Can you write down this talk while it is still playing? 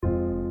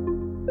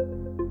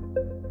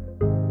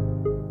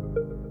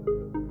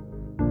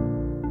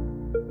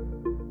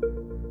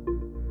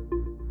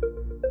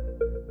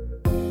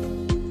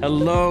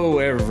Hello,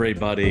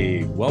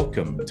 everybody.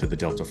 Welcome to the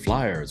Delta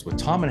Flyers with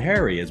Tom and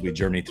Harry as we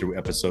journey through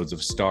episodes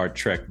of Star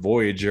Trek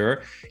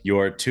Voyager.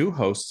 Your two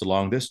hosts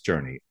along this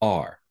journey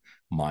are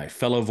my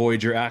fellow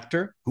Voyager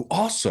actor, who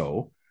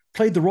also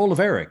played the role of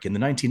Eric in the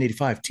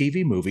 1985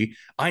 TV movie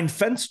Ein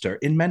Fenster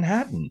in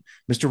Manhattan,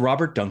 Mr.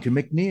 Robert Duncan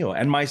McNeil,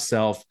 and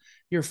myself,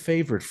 your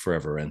favorite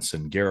forever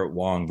ensign, Garrett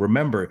Wong.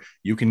 Remember,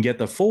 you can get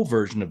the full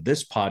version of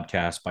this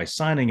podcast by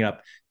signing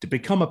up to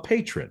become a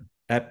patron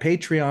at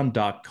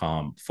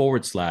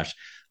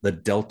patreon.com/the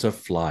Delta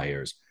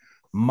Flyers.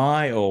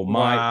 My, oh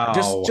my.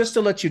 Wow. Just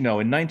to let you know,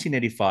 in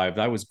 1985,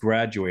 I was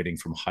graduating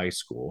from high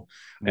school.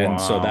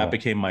 And so that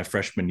became my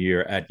freshman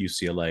year at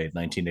UCLA in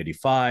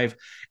 1985.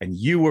 And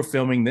you were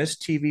filming this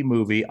TV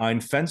movie, Ein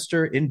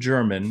Fenster in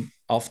German,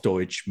 auf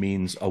Deutsch,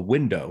 means a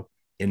window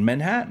in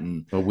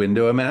Manhattan. A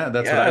window in Manhattan.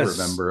 That's what I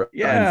remember.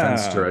 Yeah. Ein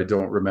Fenster, I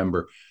don't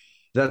remember.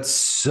 That's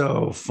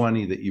so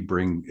funny that you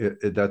bring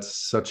it.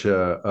 That's such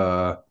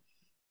a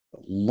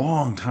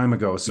long time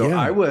ago. So Yeah.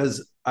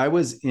 I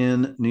was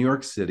in New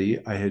York City.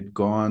 I had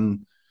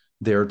gone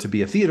there to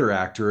be a theater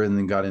actor and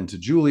then got into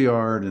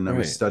Juilliard, and I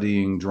was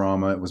studying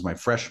drama. It was my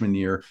freshman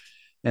year.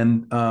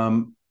 And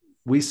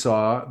we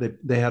saw that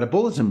they had a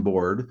bulletin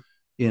board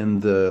in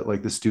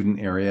the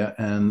student area,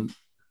 and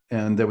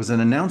there was an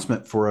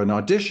announcement for an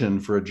audition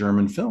for a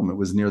German film. It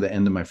was near the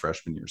end of my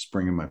freshman year,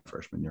 spring of my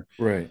freshman year.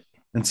 Right.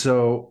 And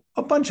so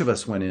a bunch of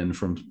us went in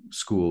from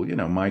school,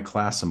 my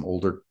class, some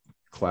older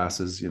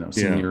classes,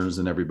 seniors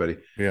and everybody.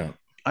 Yeah.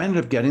 I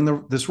ended up getting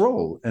this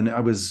role, and I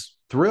was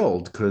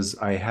thrilled because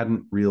I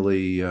hadn't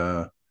really,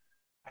 I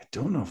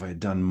don't know if I had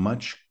done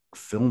much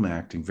film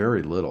acting,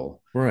 very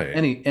little. Right.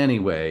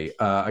 Anyway,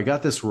 I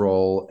got this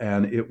role,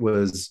 and it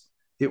was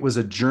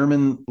a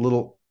German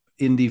little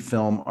indie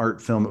film,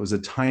 art film. It was a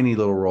tiny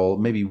little role,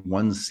 maybe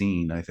one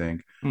scene, I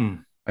think.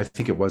 I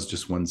think it was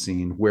just one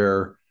scene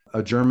where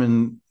a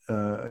young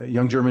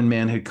German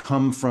man had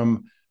come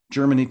from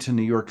Germany to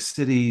New York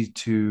City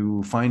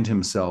to find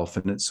himself.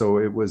 And I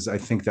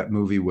think that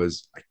movie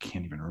was, I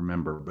can't even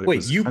remember. But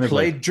wait, you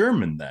played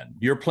German then?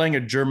 You're playing a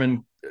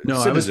German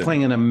citizen. I was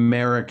playing an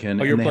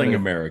American. Oh, you're playing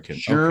American.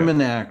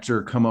 German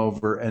actor come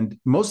over, and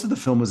most of the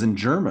film was in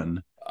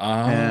German. Oh.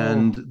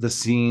 And the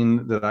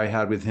scene that I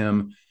had with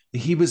him,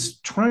 he was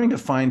trying to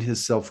find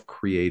himself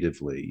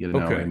creatively,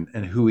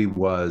 and who he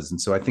was.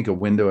 And so I think A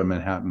Window in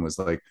Manhattan was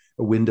like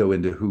a window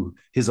into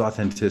his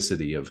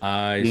authenticity of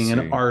being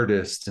an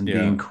artist and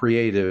being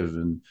creative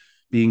and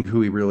being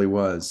who he really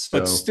was. So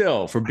but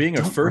still, for being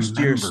a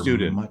first-year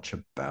student, much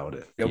about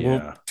it.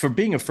 Well, for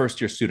being a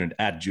first-year student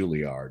at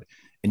Juilliard,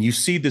 and you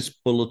see this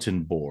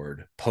bulletin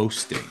board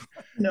posting,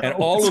 and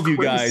all of you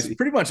guys,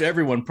 pretty much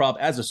everyone,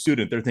 as a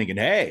student, they're thinking,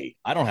 "Hey,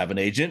 I don't have an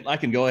agent. I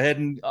can go ahead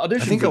and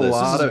audition." I think for this.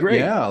 This is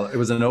great. It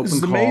was an open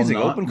call, amazing,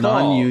 open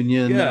call,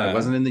 non-union. I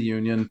wasn't in the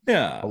union.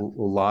 Yeah, a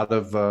lot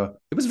of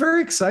it was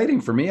very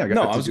exciting for me. I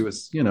got to do a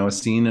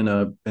scene in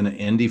an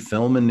indie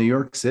film in New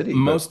York City.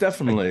 Most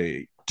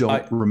definitely.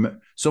 Don't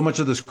remember. So much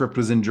of the script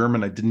was in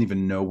German. I didn't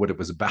even know what it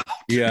was about.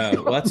 Yeah,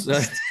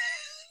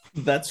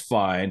 that's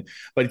fine,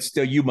 but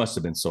still, you must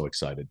have been so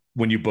excited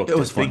when you booked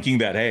it, thinking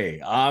that, hey,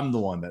 I'm the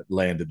one that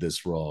landed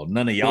this role.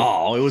 None of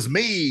y'all. It was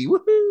me.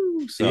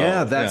 Woohoo!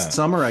 So,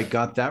 summer I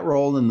got that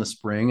role in the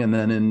spring, and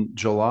then in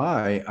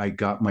July I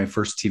got my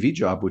first TV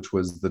job, which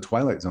was The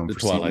Twilight Zone for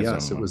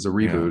CBS. It was a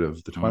reboot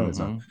of The Twilight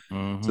Zone.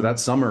 So that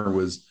summer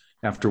was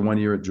after 1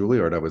 year at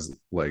Juilliard. I was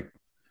like,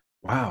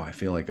 wow, I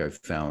feel like I've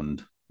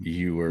found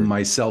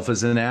myself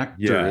as an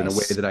actor in a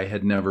way that I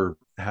had never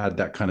had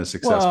that kind of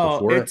success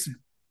before. It's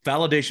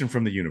validation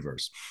from the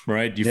universe,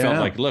 right? You felt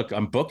like, look,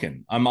 I'm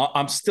booking.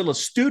 I'm still a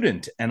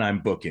student and I'm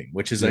booking,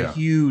 which is a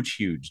huge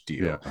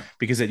deal.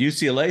 Because at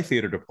UCLA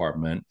theater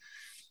department,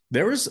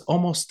 there was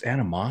almost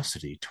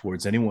animosity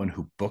towards anyone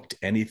who booked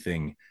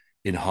anything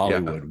in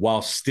Hollywood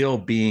while still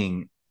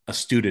being a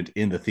student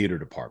in the theater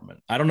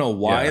department. I don't know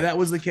why that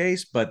was the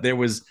case, but there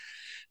was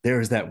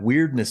that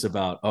weirdness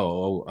about,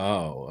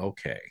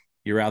 okay,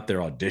 you're out there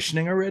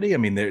auditioning already? I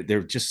mean,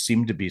 there just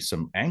seemed to be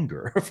some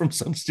anger from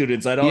some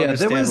students. I don't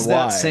understand why. There was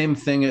that same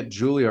thing at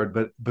Juilliard,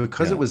 but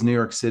because it was New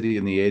York City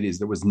in the 80s,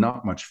 there was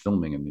not much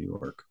filming in New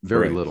York,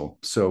 very little.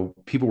 So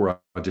people were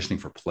auditioning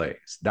for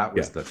plays. That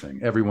was the thing.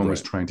 Everyone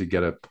was trying to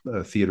get a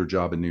theater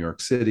job in New York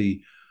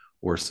City,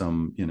 or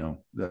some,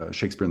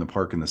 Shakespeare in the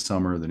Park in the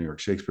summer, the New York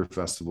Shakespeare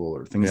Festival,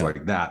 or things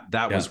like that.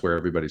 That was where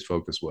everybody's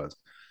focus was.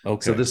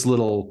 Okay. So this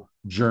little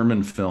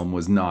German film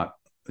was not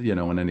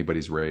on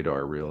anybody's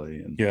radar,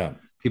 really. And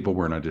people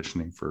weren't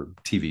auditioning for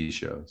TV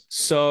shows.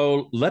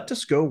 So let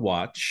us go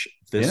watch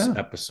this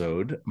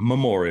episode.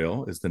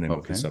 Memorial is the name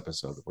of this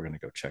episode that we're going to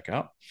go check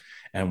out.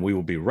 And we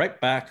will be right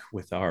back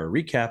with our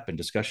recap and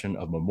discussion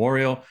of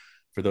Memorial.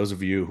 For those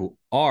of you who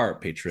are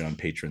Patreon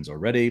patrons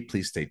already,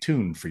 please stay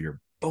tuned for your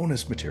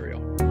bonus material.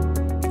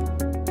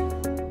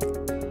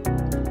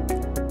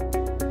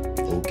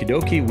 Okie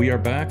dokie, we are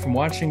back from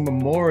watching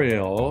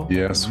Memorial.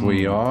 Yes,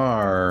 we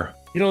are.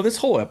 This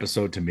whole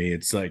episode to me,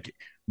 it's like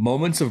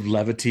moments of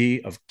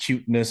levity, of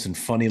cuteness and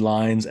funny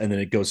lines, and then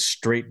it goes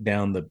straight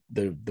down the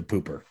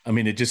pooper. I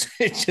mean, it just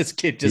gets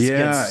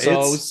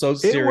so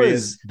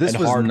serious. This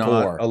was hardcore.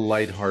 Not a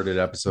lighthearted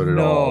episode at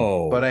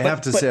all. But I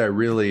have to say, I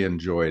really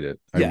enjoyed it.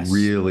 I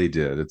really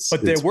did.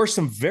 There were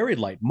some very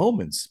light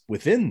moments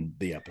within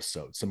the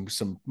episode. Some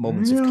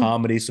moments of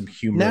comedy, some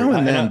humor now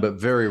and then,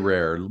 but very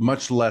rare.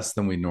 Much less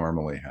than we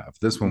normally have.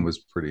 This one was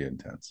pretty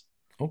intense.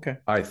 Okay,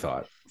 I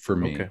thought for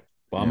me. Okay.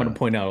 Well, I'm going to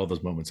point out all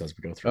those moments as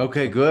we go through.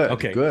 Okay, good.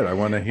 Okay, good. I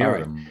want to hear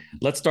them.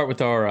 Let's start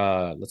with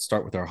our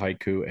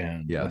haiku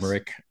and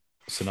limerick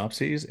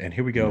synopses. And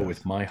here we go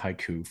with my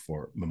haiku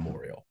for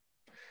Memorial.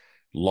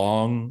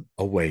 Long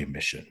away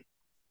mission.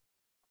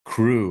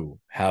 Crew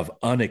have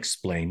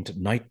unexplained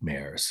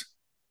nightmares.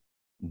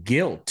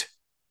 Guilt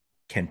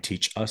can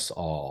teach us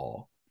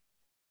all.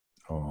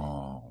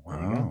 Oh,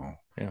 wow.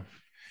 Yeah.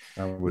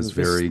 That was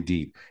very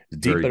deep.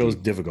 But it was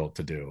difficult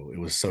to do. It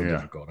was so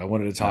difficult. I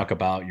wanted to talk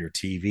about your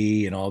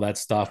TV and all that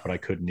stuff, but I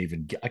couldn't fit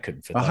a that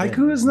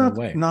haiku in. Is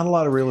not a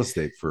lot of real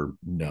estate for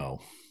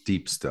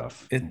deep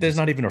stuff. There's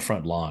not even a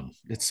front lawn.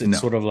 It's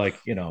sort of like,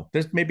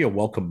 there's maybe a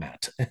welcome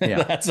mat.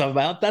 Yeah. that's how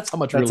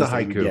much real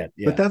estate you get.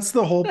 Yeah. But that's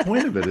the whole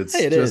point of it. It's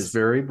just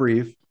very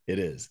brief. It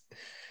is.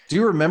 Do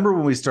you remember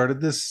when we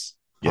started this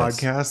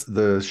podcast,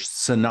 the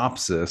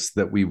synopsis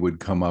that we would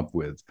come up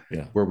with,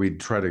 where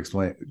we'd try to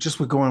explain, just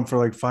would go on for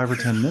like 5 or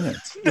 10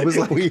 minutes. It was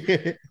like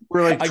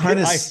we're like trying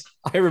to.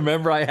 I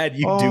remember I had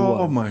you do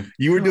one.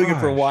 You were doing it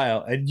for a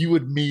while, and you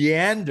would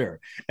meander.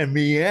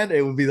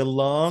 It would be the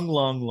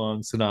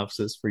long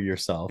synopsis for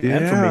yourself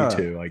and for me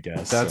too. I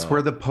guess that's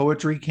where the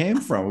poetry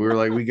came from. We were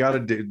like, we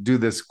got to do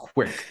this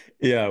quick.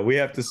 Yeah, we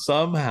have to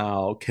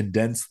somehow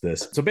condense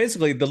this. So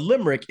basically, the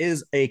limerick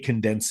is a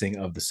condensing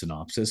of the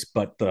synopsis,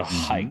 but the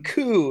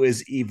haiku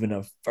is even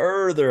a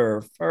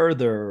further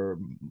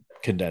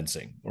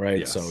condensing, right?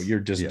 Yes. So you're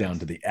just down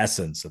to the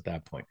essence at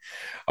that point.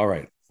 All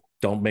right,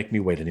 don't make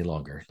me wait any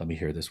longer. Let me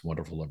hear this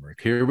wonderful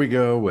limerick. Here we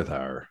go with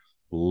our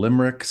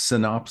limerick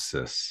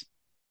synopsis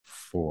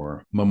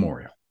for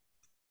Memorial.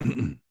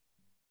 The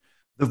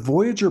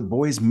Voyager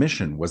boys'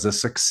 mission was a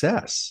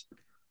success,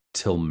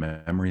 till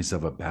memories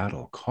of a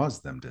battle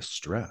caused them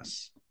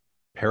distress.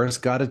 Paris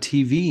got a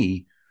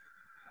TV,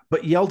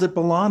 but yelled at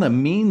B'Elanna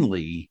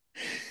meanly.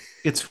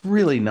 It's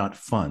really not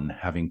fun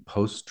having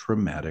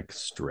post-traumatic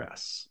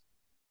stress.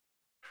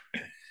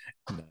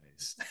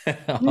 Nice.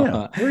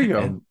 Yeah, there you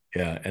go.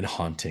 And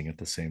haunting at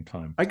the same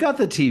time. I got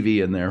the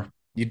TV in there.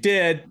 You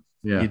did.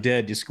 Yeah. You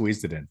did. You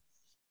squeezed it in.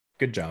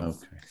 Good job.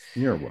 Okay.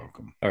 You're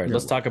welcome. All right,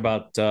 let's talk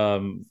about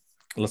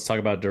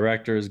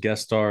directors,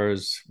 guest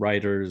stars,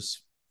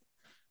 writers.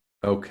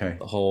 Okay.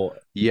 The whole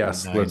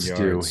let's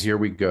do. Here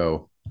we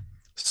go.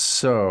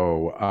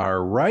 So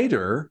our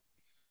writer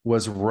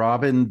was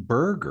Robin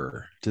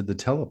Berger, did the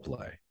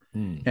teleplay.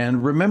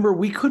 And remember,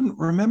 we couldn't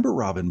remember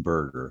Robin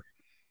Berger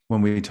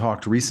when we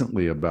talked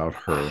recently about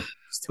her,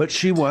 but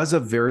she was a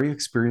very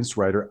experienced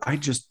writer. I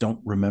just don't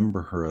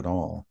remember her at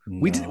all.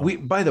 No. We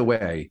by the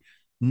way,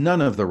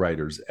 none of the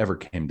writers ever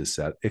came to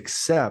set,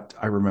 except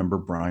I remember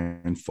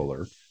Brian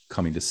Fuller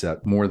coming to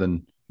set more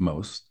than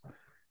most.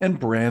 And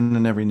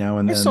Brandon every now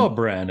and then. I saw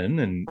Brandon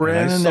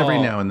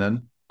every now and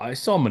then. I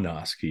saw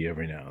Minosky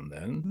every now and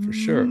then, for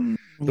sure.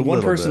 The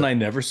one person I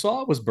never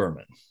saw was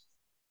Berman,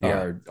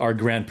 our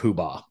grand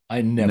poobah.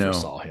 I never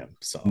saw him.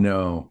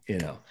 So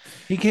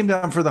he came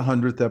down for the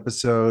 100th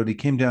episode. He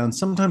came down.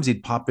 Sometimes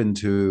he'd pop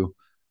into,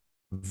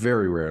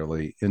 very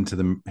rarely, into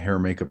the hair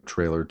makeup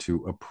trailer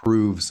to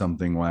approve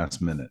something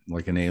last minute,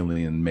 like an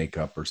alien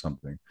makeup or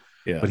something.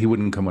 Yeah, but he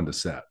wouldn't come onto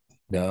set.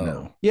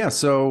 No. Yeah.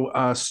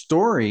 So,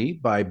 story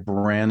by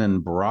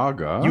Brannon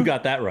Braga. You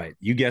got that right.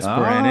 You guessed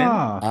Brannon.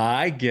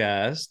 I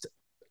guessed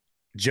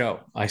Joe.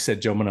 I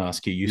said Joe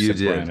Minosky. You said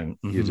Brannon.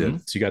 You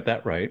did. So you got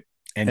that right.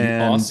 And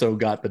you also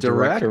got the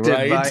director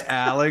right. Directed by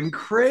Alan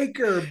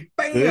Craker.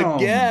 Bam. Good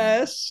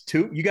guess.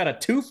 You got a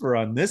twofer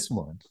on this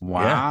one.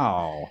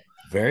 Wow. Yeah.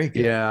 Very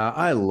good. Yeah.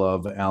 I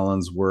love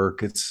Alan's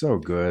work. It's so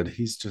good.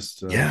 He's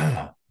just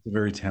a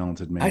very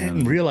talented man. I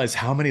didn't realize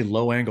how many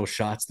low angle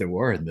shots there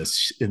were in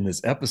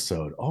this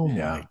episode. Oh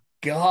my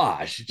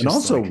gosh. And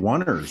also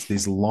oneers,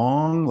 these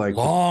long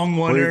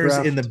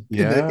oneers in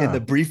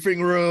the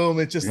briefing room.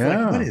 It's just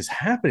like, what is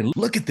happening?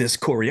 Look at this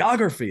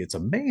choreography. It's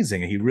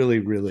amazing. He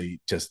really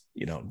just,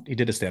 he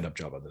did a stand-up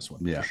job on this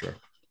one. Yeah, for sure.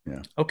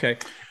 Yeah. Okay.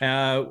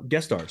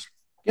 Guest stars.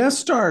 Guest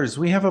stars.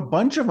 We have a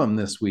bunch of them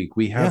this week.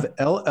 We have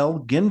L.L.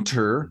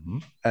 Ginter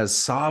as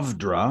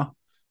Savdra.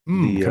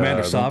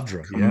 Commander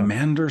Savdra.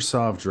 Commander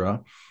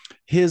Savdra.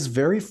 His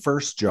very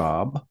first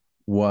job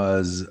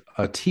was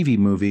a TV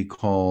movie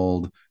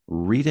called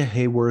Rita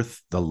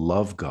Hayworth, The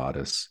Love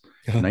Goddess,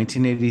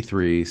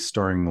 1983,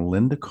 starring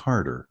Melinda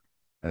Carter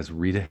as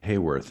Rita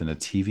Hayworth in a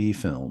TV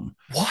film.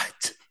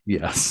 What?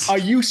 Yes. Are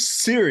you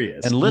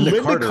serious? And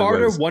Linda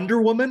Carter Wonder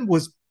Woman,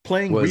 was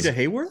playing Rita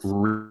Hayworth?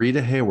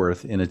 Rita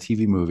Hayworth in a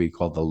TV movie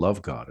called The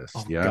Love Goddess.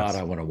 Oh, yes. God,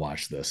 I want to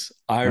watch this.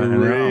 I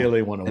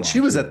really want to watch this. And she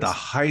was at the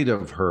height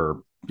of her,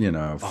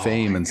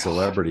 fame and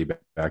celebrity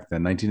back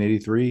then,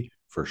 1983.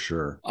 for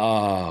sure.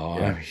 Oh,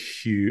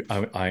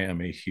 yeah. I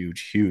am a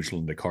huge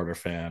Linda Carter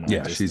fan.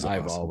 She's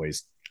awesome. I've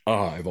always.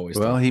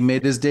 Well, he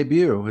made his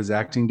debut, his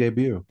acting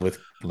debut with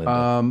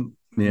Linda.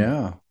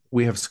 Yeah,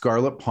 we have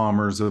Scarlett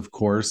Palmer's, of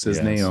course,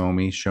 as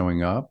Naomi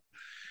showing up.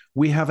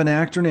 We have an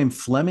actor named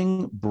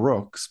Fleming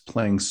Brooks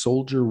playing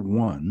Soldier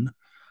One.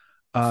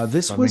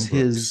 This was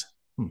his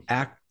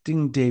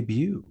acting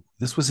debut.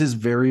 This was his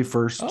very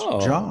first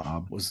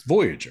job. Was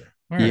Voyager.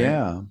 Right.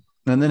 Yeah.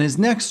 And then his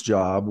next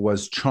job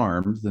was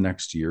Charmed the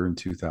next year in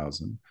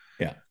 2000.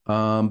 Yeah.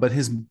 But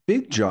his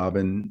big job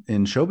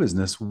in show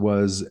business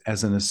was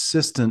as an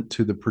assistant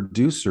to the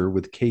producer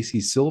with Casey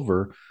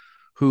Silver,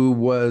 who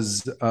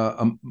was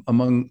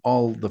among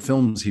all the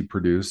films he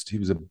produced. He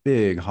was a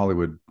big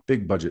Hollywood,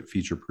 big budget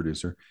feature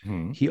producer.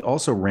 He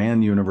also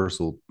ran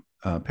Universal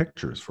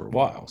Pictures for a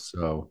while.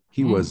 So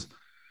he was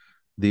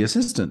the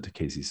assistant to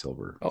Casey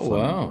Silver. Oh,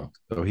 wow.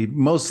 So he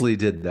mostly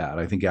did that.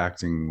 I think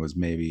acting was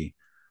maybe,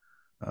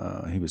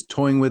 he was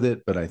toying with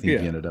it, but I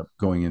think he ended up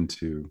going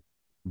into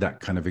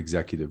that kind of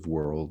executive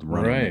world,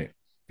 running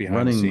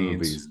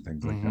movies and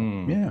things like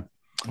that. Yeah.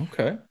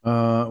 Okay.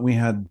 We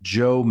had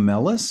Joe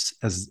Mellis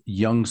as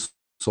young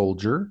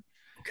soldier.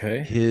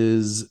 Okay.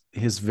 His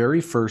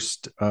very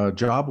first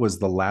job was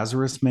The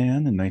Lazarus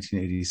Man in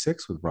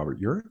 1986 with Robert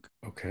Urich.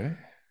 Okay.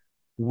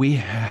 We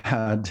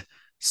had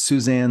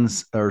Susan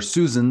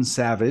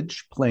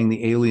Savage playing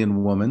the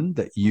alien woman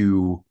that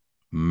you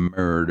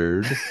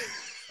murdered.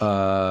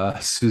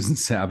 Susan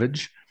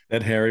Savage.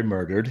 That Harry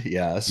murdered,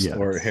 yes.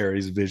 Or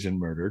Harry's vision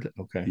murdered.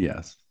 Okay.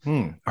 Yes.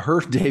 Her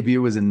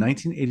debut was in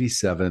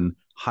 1987,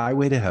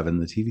 Highway to Heaven,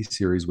 the TV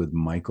series with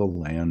Michael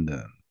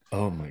Landon.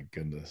 Oh, my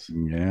goodness.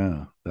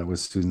 Yeah, that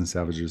was Susan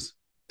Savage's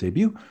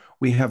debut.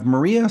 We have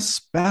Maria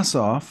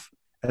Spasoff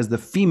as the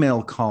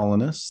female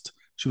colonist.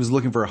 She was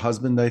looking for a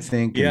husband, I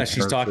think. Yeah,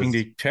 she's talking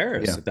to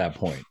Paris at that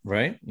point,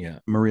 right? Yeah.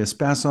 Maria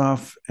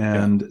Spasoff.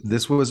 And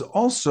this was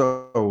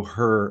also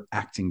her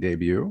acting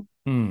debut.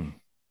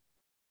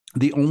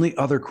 The only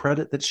other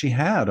credit that she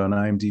had on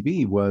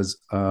IMDb was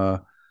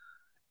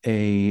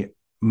a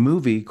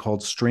movie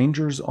called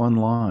Strangers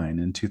Online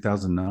in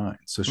 2009.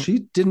 So she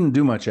didn't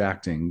do much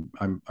acting.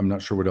 I'm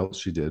not sure what else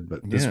she did, but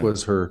this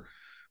was her,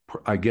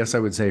 I guess I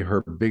would say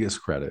her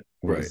biggest credit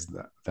was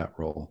that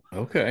role.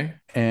 Okay.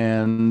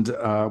 And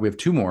we have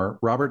two more.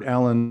 Robert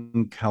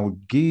Allen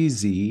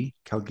Calgeese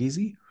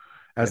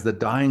as the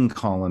dying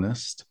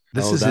colonist.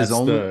 This is his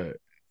only...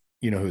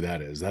 You know who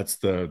that is? That's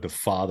the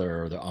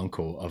father or the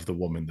uncle of the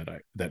woman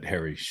that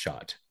Harry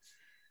shot.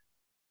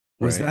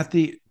 Was that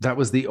the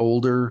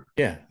older?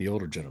 Yeah, the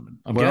older gentleman.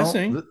 I'm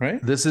guessing,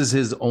 right? This is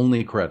his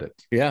only credit.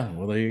 Yeah,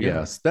 well, there you go.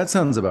 Yes, that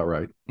sounds about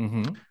right.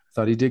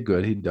 Thought he did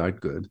good. He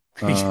died good.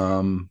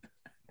 And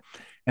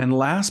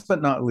last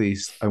but not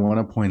least, I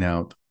want to point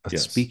out a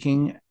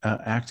speaking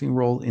acting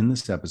role in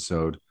this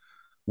episode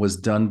was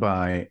done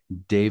by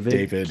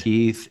David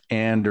Keith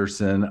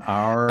Anderson,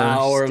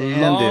 our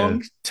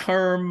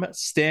long-term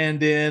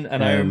stand-in.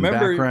 And I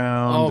remember,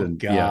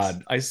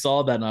 I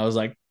saw that and I was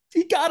like,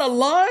 he got a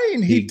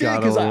line. He did,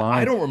 because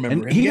I don't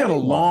remember. And he got a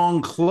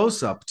long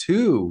close-up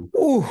too.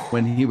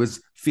 When he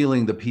was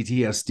feeling the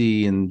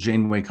PTSD and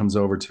Janeway comes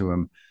over to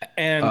him.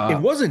 And it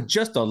wasn't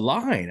just a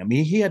line. I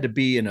mean, he had to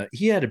be in a mood.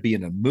 He had to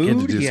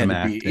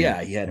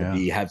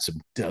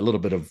have a little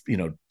bit of,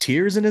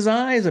 tears in his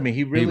eyes. I mean,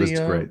 he was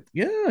great.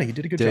 Yeah, he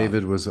did a good job.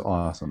 David was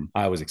awesome.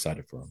 I was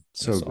excited for him.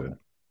 So good.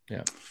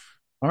 Yeah.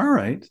 All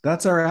right.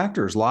 That's our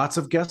actors. Lots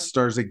of guest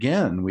stars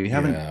again. We've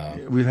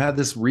had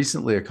this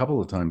recently a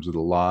couple of times with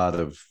a lot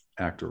of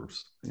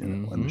actors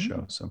in the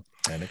show. So,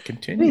 and it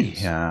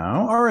continues. Yeah.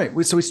 All right.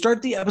 So we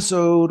start the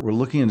episode. We're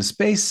looking into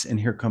space, and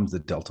here comes the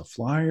Delta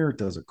Flyer. It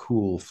does a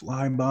cool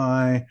flyby.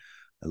 I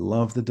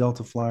love the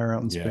Delta Flyer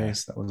out in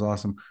space. That was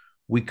awesome.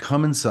 We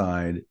come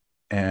inside,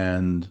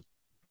 and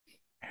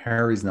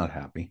Harry's not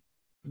happy.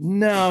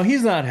 No,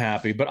 he's not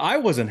happy, but I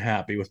wasn't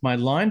happy with my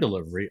line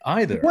delivery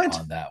either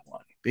on that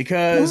one.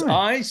 Because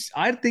I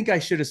think I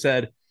should have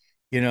said,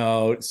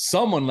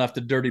 someone left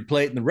a dirty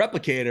plate in the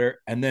replicator,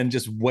 and then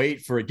just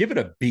wait for it. Give it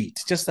a beat,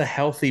 just a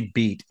healthy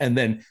beat. And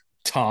then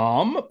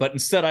Tom, but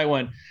instead I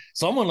went,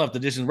 someone left the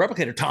dish in the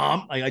replicator,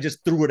 Tom. I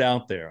just threw it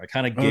out there. I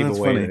kind of gave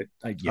away.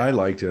 I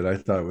liked it. I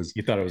thought it was.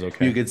 You thought it was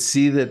okay. You could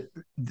see that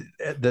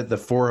the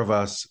four of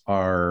us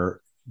are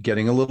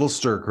getting a little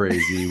stir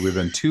crazy. We've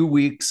been 2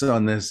 weeks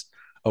on this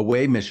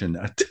away mission,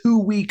 a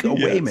 2-week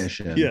away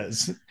mission.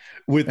 Yes.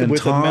 With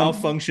Tom, a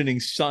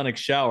malfunctioning sonic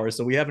shower.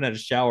 So we haven't had a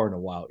shower in a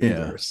while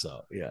either.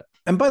 So,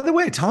 And by the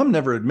way, Tom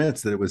never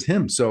admits that it was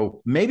him.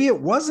 So maybe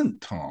it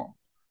wasn't Tom.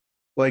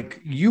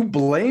 Like, you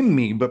blame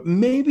me, but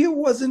maybe it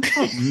wasn't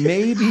Tom.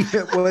 Maybe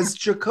it was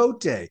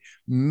Chakotay.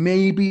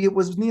 Maybe it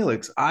was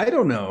Neelix. I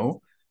don't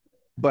know.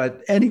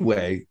 But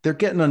anyway, they're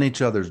getting on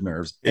each other's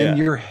nerves. And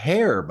your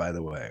hair, by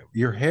the way,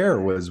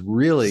 was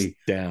really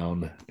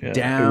down. It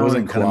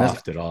wasn't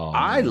coiffed at all.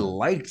 I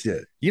liked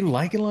it. You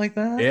like it like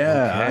that?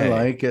 Yeah, okay. I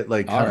like it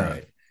like all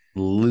right.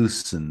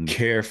 Loose and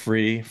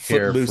carefree,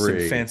 footloose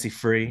and fancy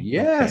free.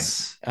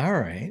 Yes. Okay. All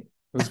right. It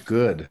was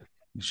good.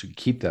 You should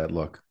keep that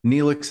look.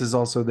 Neelix is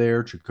also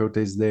there.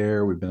 Chakotay's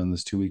there. We've been on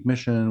this 2-week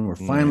mission. We're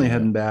finally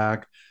heading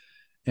back.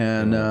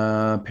 And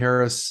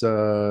Paris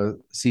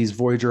sees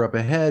Voyager up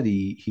ahead.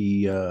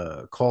 He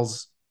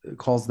calls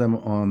them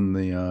on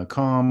the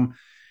comm.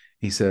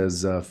 He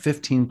says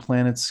 15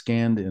 planets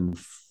scanned in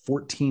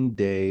 14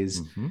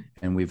 days,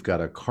 and we've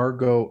got a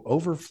cargo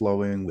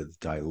overflowing with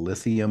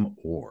dilithium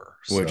ore,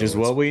 which is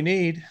what we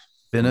need.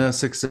 Been a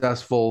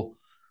successful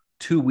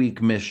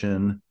 2-week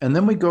mission, and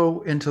then we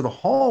go into the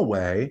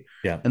hallway.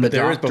 Yeah, and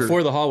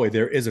before the hallway,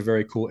 there is a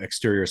very cool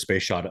exterior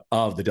space shot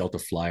of the Delta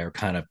Flyer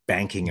kind of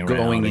banking around,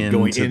 going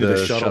into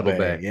the shuttle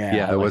bay.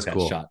 Yeah, it was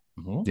cool. Shot.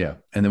 Yeah,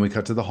 and then we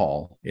cut to the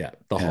hall. Yeah,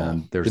 the hall.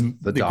 And there's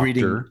the doctor.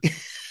 Greeting,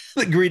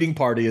 the greeting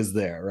party is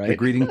there, right? The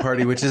greeting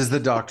party, which is the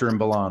doctor and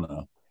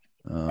B'Elanna.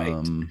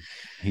 Right.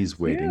 He's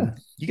waiting. Yeah.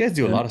 You guys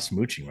do a lot of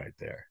smooching right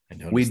there.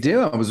 We do.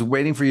 I was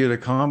waiting for you to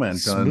comment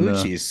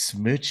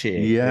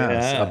smoochy.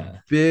 Yes,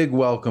 a big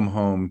welcome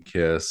home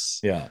kiss.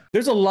 Yeah,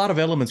 there's a lot of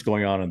elements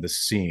going on in this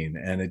scene,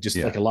 and it just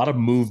like a lot of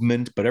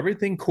movement, but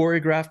everything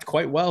choreographed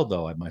quite well.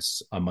 Though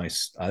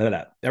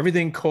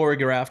everything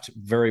choreographed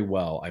very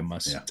well. I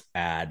must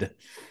add.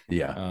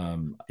 Yeah,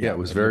 it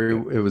was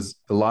it was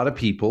a lot of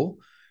people,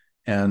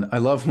 and I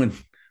love when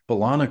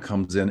B'Elanna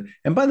comes in.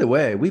 And by the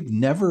way, we've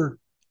never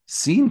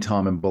seen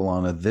Tom and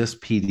B'Elanna this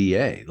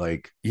PDA.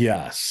 Like,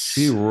 yes,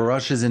 she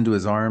rushes into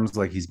his arms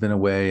like he's been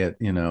away at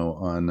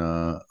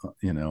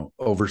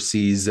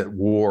overseas at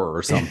war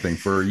or something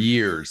for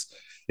years.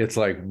 It's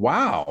like,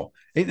 wow.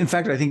 In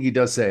fact, I think he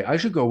does say I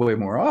should go away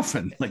more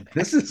often. Like,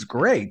 this is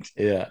great.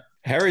 Yeah.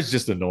 Harry's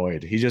just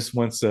annoyed. He just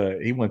wants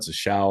a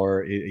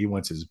shower. He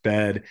wants his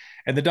bed.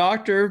 And the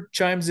doctor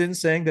chimes in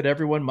saying that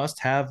everyone must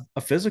have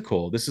a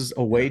physical. This is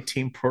away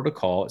team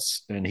protocol.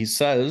 And he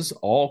says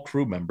all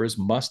crew members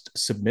must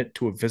submit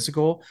to a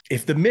physical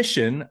if the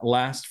mission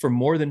lasts for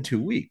more than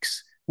 2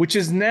 weeks, which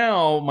is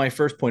now my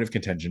first point of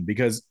contention,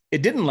 because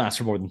it didn't last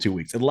for more than 2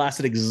 weeks. It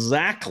lasted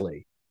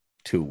exactly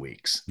 2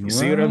 weeks. You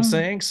see what I'm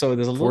saying? So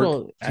there's a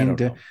little, I don't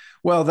know.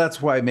 Well,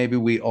 that's why maybe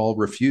we all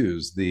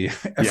refuse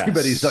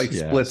everybody's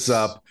splits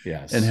up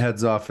and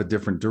heads off a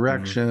different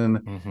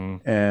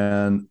direction.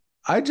 And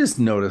I just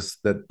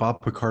noticed that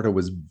Bob Picardo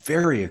was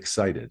very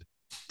excited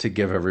to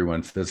give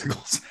everyone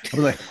physicals. I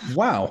was like,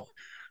 wow,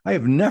 I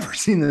have never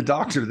seen the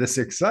doctor this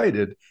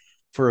excited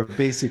for a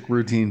basic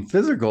routine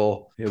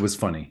physical. It was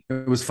funny.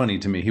 It was funny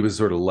to me. He was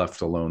sort of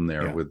left alone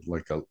there with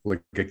like a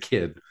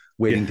kid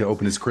waiting to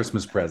open his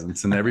Christmas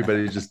presents, and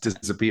everybody just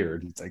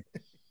disappeared. It's like,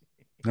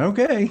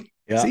 okay.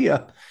 See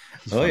ya.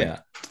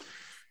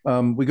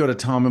 We go to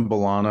Tom and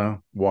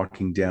B'Elanna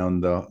walking down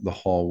the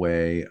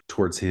hallway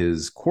towards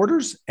his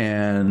quarters,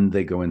 and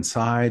they go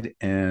inside,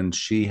 and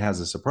she has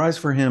a surprise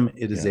for him.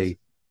 It is a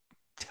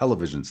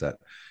television set.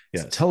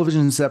 It's a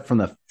television set from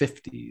the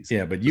 50s.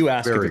 Yeah, but you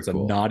asked if it's a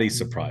naughty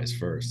surprise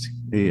first.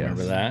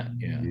 Remember that?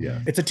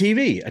 Yeah. It's a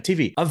TV,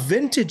 a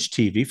vintage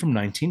TV from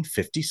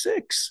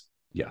 1956.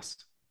 Yes.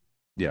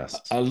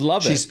 I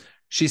love it.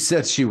 She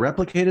said she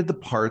replicated the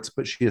parts,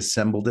 but she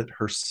assembled it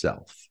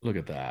herself. Look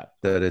at that.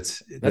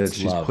 That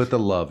she's put the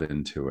love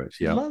into it.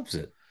 She loves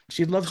it.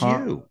 She loves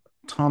you.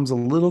 Tom's a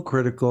little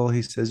critical.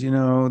 He says,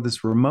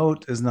 this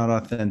remote is not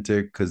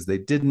authentic because they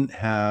didn't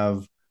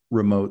have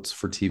remotes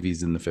for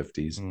TVs in the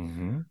 50s.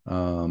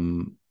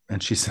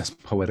 And she says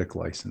poetic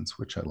license,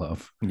 which I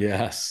love.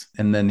 Yes.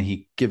 And then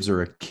he gives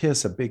her a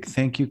kiss, a big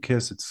thank you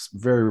kiss. It's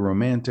very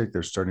romantic.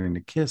 They're starting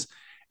to kiss.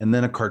 And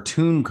then a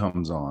cartoon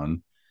comes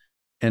on.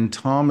 And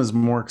Tom is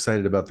more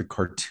excited about the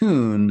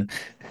cartoon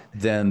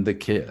than the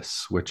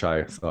kiss, which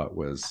I thought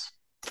was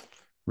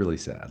really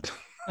sad.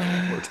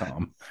 Poor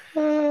Tom.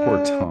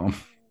 Poor Tom.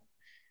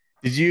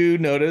 Did you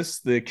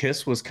notice the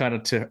kiss was kind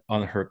of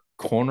on her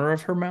corner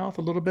of her mouth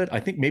a little bit? I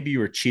think maybe you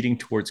were cheating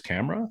towards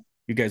camera.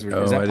 You guys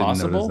were, is that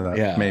possible? That.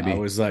 Yeah, maybe. I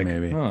was like,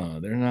 they're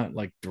not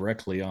like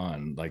directly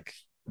on. Like,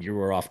 you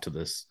were off to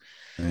this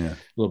a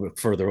little bit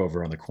further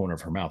over on the corner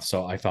of her mouth.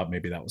 So I thought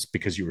maybe that was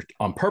because you were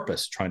on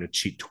purpose trying to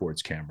cheat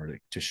towards camera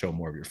to show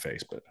more of your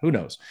face, but who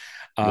knows?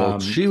 Well,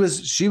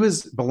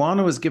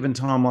 B'Elanna was giving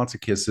Tom lots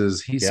of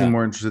kisses. He seemed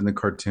more interested in the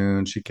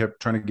cartoon. She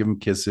kept trying to give him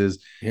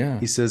kisses. Yeah.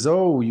 He says,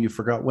 oh, you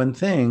forgot one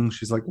thing.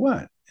 She's like,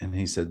 what? And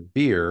he said,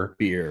 beer.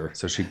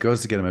 So she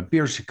goes to get him a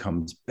beer. She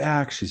comes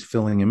back. She's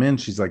filling him in.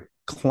 She's like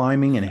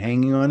climbing and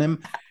hanging on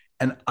him.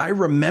 And I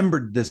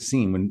remembered this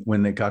scene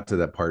when they got to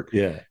that part.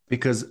 Yeah.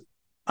 Because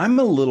I'm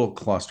a little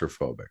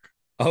claustrophobic.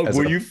 Oh,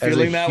 were you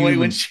feeling that way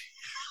when she...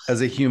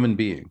 As a human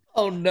being.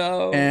 Oh,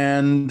 no.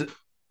 And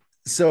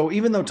so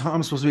even though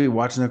Tom's supposed to be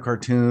watching a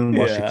cartoon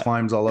while she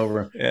climbs all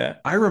over him,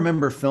 I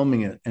remember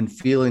filming it and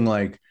feeling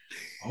like,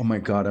 oh, my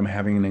God, I'm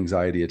having an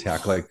anxiety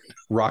attack. Like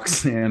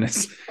Roxanne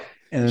is...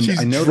 And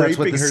I know that's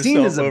what the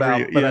scene is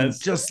about, but I'm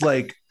just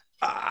like,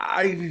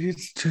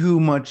 it's too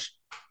much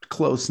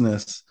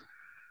closeness.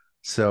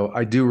 So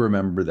I do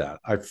remember that.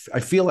 I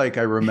feel like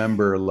I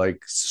remember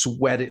like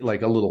sweating,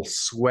 like a little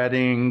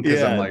sweating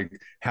because I'm like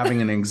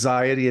having an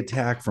anxiety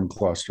attack from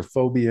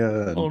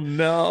claustrophobia. And oh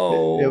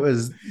no! it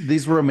was,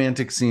 these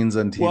romantic scenes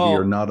on TV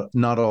are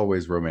not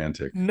always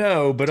romantic.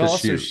 No, but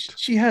also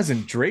she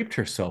hasn't draped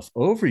herself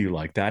over you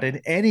like that in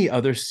any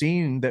other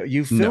scene that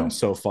you've filmed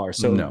so far.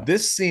 So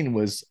this scene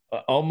was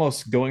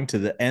almost going to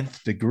the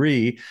nth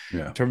degree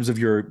in terms of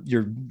your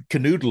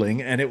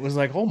canoodling, and it was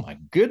like, oh my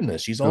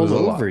goodness, she's all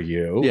over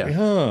you.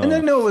 And I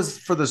know it was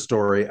for the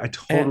story. I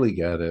totally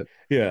get it.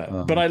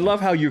 But I love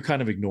how you're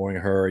kind of ignoring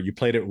her. You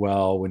played it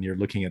well when you're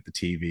looking at the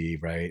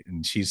TV, right?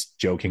 And she's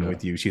joking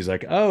with you. She's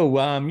like,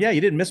 oh, you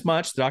didn't miss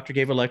much. The doctor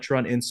gave a lecture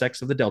on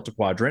insects of the Delta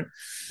Quadrant.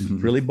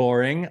 Really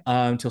boring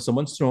until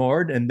someone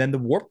snored, and then the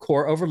warp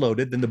core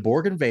overloaded. Then the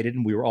Borg invaded,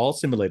 and we were all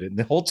simulated. And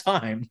the whole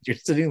time you're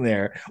sitting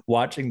there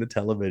watching the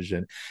television.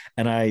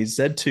 And I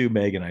said to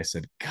Megan, I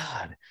said,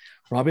 God,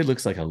 Robbie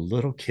looks like a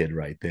little kid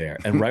right there.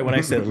 And right when I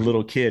said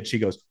little kid, she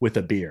goes, with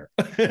a beer.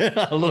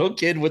 A little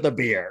kid with a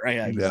beer. Right?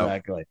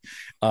 Exactly.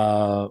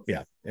 Overall,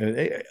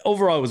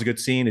 it was a good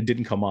scene. It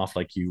didn't come off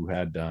like you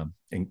had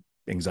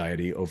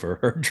anxiety over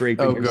her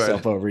draping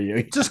herself over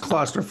you. Just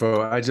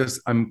claustrophobic.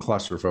 I'm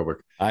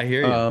claustrophobic. I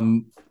hear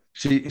you.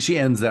 She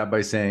ends that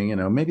by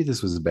saying, maybe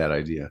this was a bad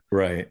idea.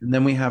 Right. And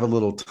then we have a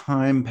little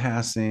time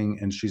passing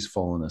and she's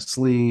fallen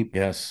asleep.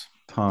 Yes.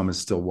 Tom is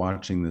still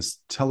watching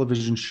this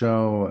television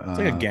show. It's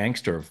like a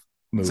gangster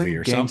movie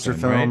or gangster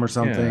something, film right? or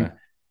something. Yeah.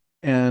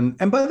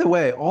 And by the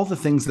way, all the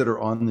things that are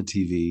on the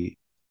TV,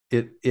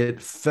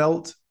 it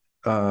felt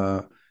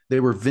they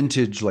were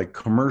vintage, like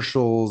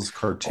commercials,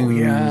 cartoons,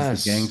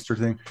 the gangster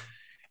thing.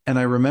 And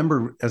I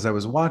remember as I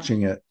was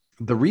watching it,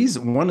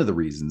 one of the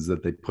reasons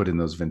that they put in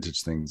those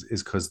vintage things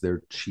is because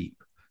they're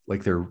cheap,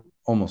 like they're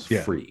almost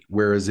free.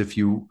 Whereas if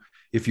you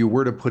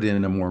were to put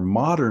in a more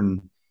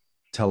modern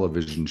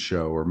television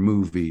show or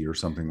movie or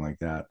something like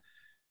that,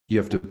 you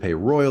have to pay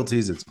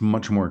royalties. It's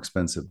much more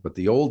expensive, but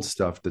the old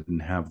stuff didn't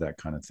have that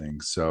kind of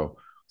thing. So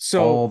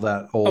all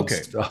that old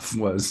stuff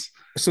was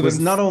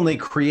not only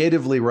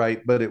creatively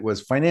right, but it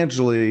was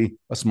financially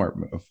a smart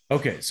move.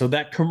 Okay. So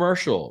that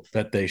commercial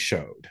that they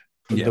showed,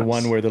 the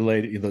one where the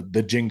lady,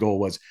 the jingle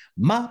was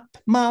mop,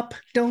 mop,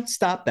 don't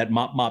stop. That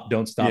mop, mop,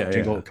 don't stop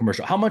jingle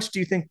commercial. How much do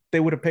you think they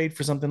would have paid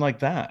for something like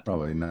that?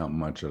 Probably not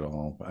much at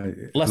all.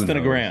 Less than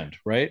 $1,000,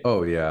 right?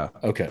 Oh yeah.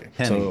 Okay.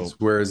 Pennies.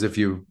 Whereas if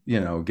you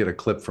get a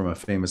clip from a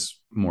famous,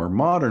 more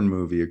modern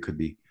movie, it could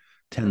be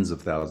tens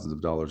of thousands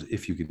of dollars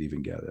if you could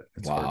even get it.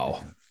 It's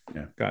wow.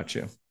 Yeah.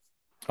 Gotcha.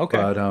 Okay.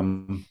 But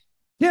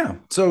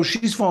so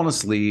she's fallen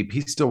asleep.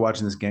 He's still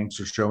watching this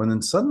gangster show, and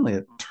then suddenly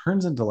it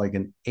turns into like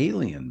an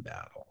alien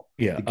battle.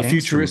 Yeah, a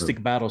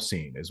futuristic battle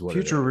scene is what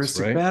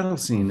futuristic it is, right? battle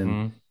scene,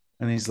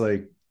 and he's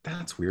like,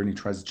 "That's weird." And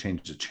he tries to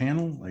change the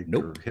channel,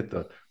 or hit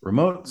the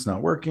remote. It's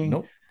not working.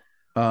 Nope.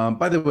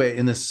 By the way,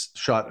 in this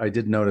shot, I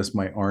did notice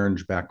my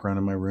orange background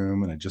in my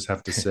room, and I just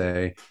have to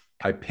say,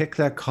 I picked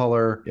that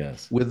color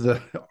with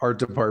the art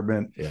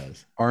department.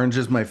 Yes. Orange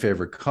is my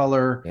favorite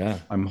color. Yeah.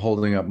 I'm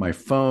holding up my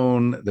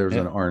phone. There's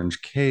an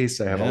orange case.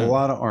 I have a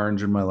lot of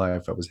orange in my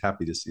life. I was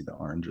happy to see the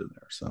orange in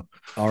there. So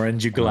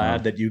orange, you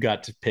glad that you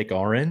got to pick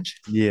orange?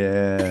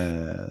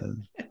 Yeah.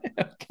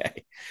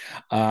 Okay.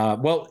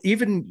 Well,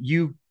 even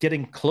you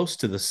getting close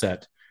to the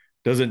set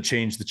doesn't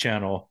change the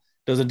channel,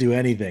 doesn't do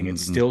anything.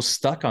 It's still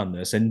stuck on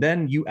this. And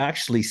then you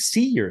actually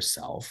see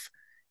yourself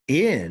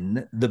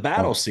in the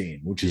battle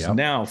scene, which is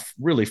now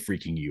really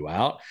freaking you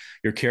out.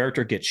 Your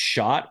character gets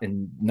shot,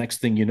 and next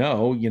thing you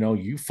know,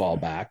 you fall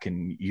back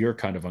and you're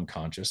kind of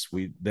unconscious.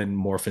 We then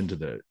morph into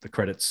the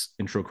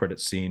intro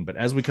credits scene. But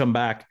as we come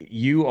back,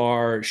 you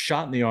are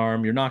shot in the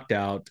arm, you're knocked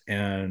out,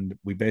 and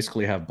we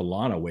basically have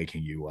B'Elanna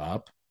waking you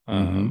up.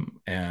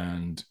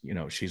 And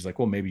she's like,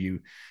 well, maybe you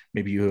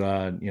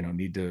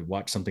need to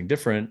watch something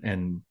different.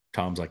 And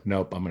Tom's like,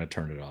 nope, I'm going to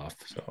turn it off.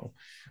 So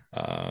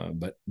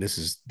but this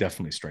is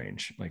definitely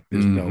strange. Like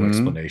there's no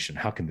explanation.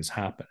 How can this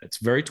happen? It's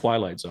very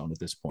Twilight Zone at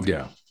this point.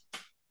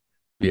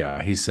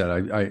 Yeah. He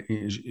said,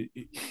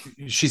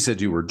 she said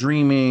you were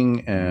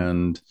dreaming.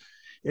 And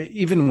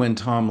even when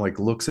Tom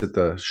looks at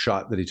the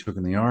shot that he took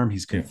in the arm,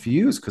 he's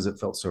confused because it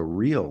felt so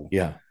real.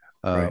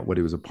 What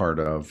he was a part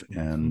of.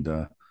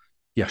 And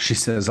she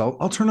says,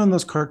 I'll turn on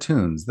those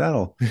cartoons.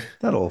 That'll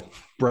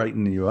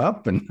brighten you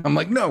up. And I'm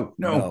like,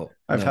 no,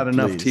 I've had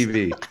enough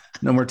TV.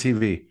 No more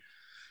TV.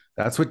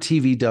 That's what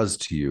TV does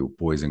to you,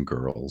 boys and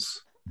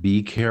girls.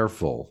 Be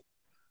careful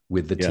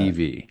with the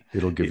TV.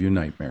 It'll give you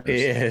nightmares.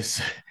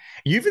 Yes.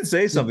 You even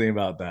say something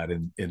about that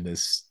in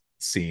this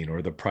scene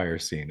or the prior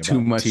scene. About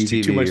too much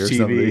TV. Too much TV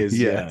something. is,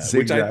 yes,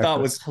 which I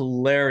thought was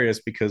hilarious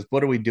because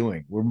what are we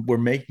doing? We're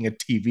making a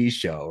TV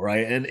show,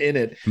 right? And in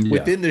it,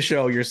 within the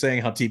show, you're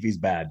saying how TV's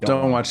bad.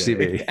 Don't watch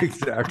TV.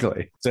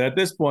 Exactly. So at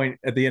this point,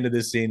 at the end of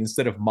this scene,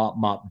 instead of mop,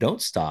 mop,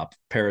 don't stop,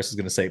 Paris is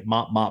going to say,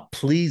 mop, mop,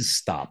 please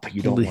stop.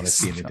 You don't want to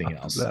see anything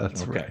else.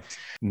 That's right.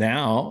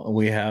 Now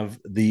we have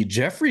the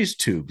Jeffries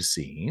tube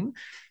scene.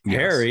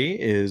 Harry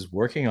is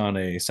working on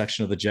a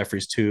section of the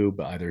Jeffries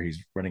tube. Either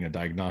he's running a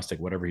diagnostic,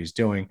 whatever he's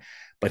doing,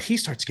 but he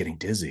starts getting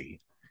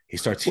dizzy. he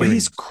starts hearing. Well,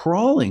 he's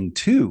crawling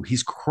too.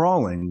 He's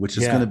crawling, which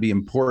is going to be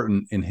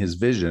important in his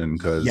vision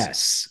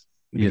because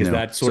because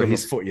that's sort of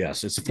it's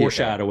a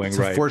foreshadowing, it's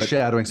right? A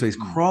foreshadowing. So he's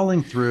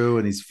crawling through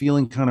and he's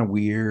feeling kind of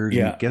weird.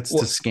 Yeah, and he gets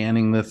to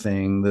scanning the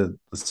thing, the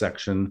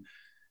section.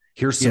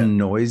 Hears some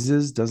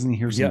noises, doesn't he?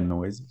 Hear some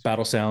noises,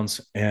 battle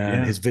sounds,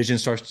 and his vision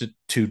starts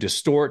to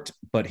distort.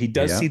 But he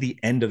does see the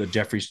end of the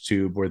Jefferies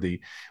tube where the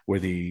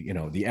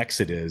the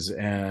exit is,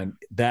 and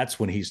that's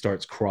when he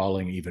starts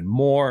crawling even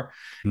more.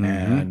 Mm-hmm.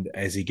 And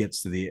as he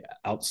gets to the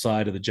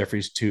outside of the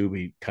Jefferies tube,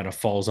 he kind of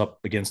falls up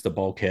against the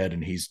bulkhead,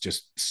 and he's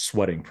just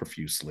sweating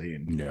profusely.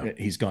 And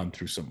he's gone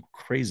through some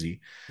crazy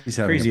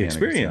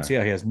experience.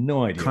 Yeah, he has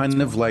no idea.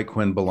 Kind of like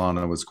when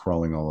B'Elanna was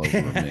crawling all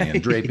over me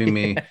and draping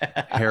me.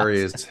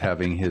 Harry is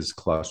having his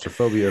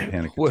claustrophobia,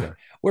 panic attack.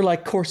 We're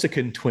like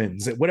Corsican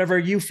twins. Whatever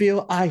you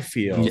feel, I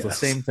feel. Yes. The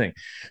same thing.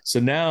 So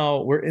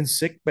now we're in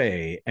sick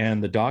bay,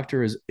 and the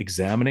doctor is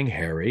examining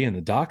Harry, and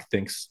the doc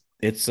thinks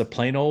it's a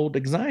plain old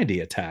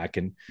anxiety attack.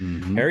 And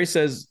Harry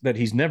says that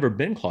he's never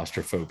been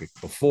claustrophobic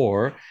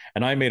before.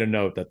 And I made a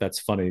note that that's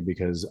funny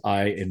because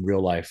I, in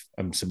real life,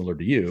 am similar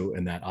to you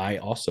in that I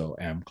also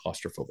am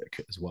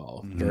claustrophobic as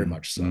well, very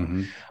much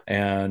so.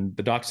 And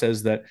the doc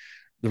says that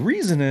the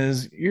reason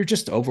is you're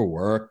just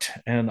overworked,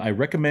 and I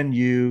recommend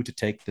you to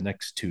take the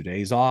next 2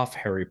 days off.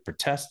 Harry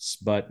protests,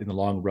 but in the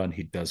long run,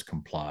 he does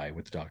comply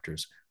with the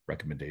doctor's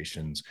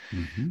recommendations,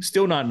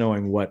 still not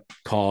knowing what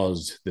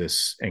caused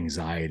this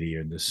anxiety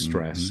and this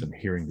stress and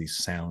hearing these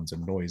sounds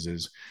and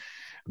noises.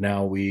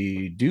 Now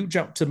we do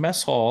jump to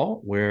mess hall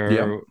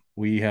where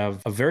we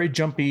have a very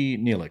jumpy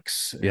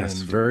Neelix. Yes,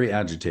 very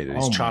agitated.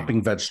 He's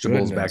chopping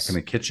vegetables back in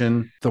the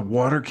kitchen. The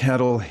water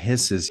kettle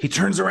hisses. He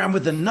turns around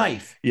with a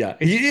knife. Yeah.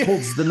 He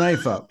holds the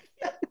knife up.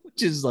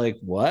 Which is like,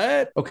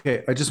 what?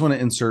 Okay, I just want to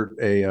insert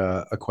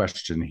a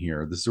question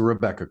here. This is a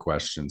Rebecca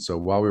question. So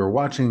while we were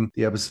watching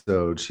the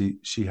episode,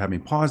 she had me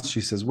pause.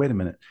 She says, wait a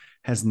minute.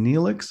 Has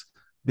Neelix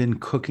been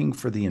cooking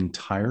for the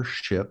entire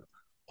ship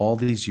all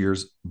these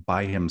years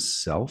by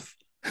himself?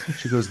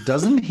 She goes,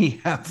 doesn't he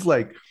have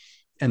like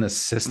an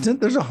assistant?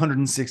 There's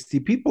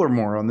 160 people or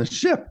more on the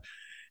ship,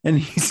 and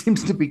he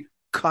seems to be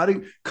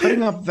cutting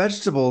up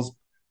vegetables.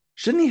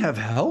 Shouldn't he have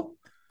help?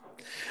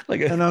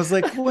 And I was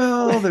like,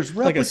 well, there's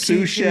like a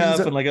sous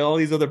chef and like all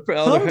these other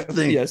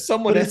something. Yeah,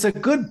 someone. But it's a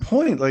good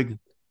point. Like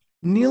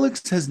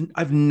Neelix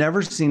I've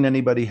never seen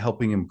anybody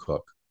helping him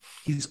cook.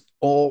 He's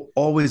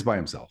always by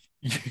himself.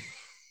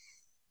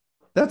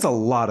 That's a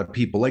lot of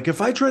people. Like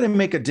if I try to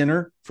make a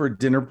dinner for a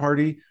dinner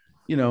party,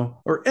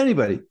 or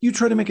anybody, you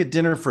try to make a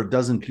dinner for a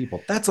dozen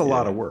people. That's a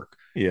lot of work.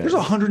 Yeah. There's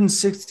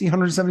 160,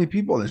 170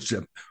 people on this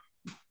ship.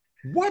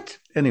 What?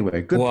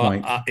 Anyway, good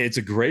point. It's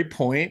a great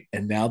point.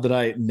 And now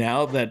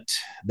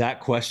that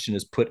question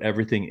has put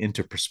everything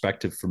into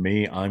perspective for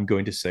me, I'm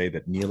going to say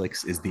that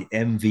Neelix is the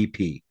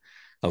MVP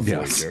of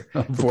Voyager.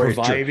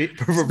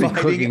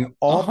 Providing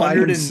all by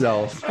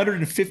himself.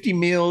 150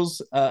 meals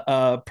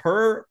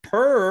per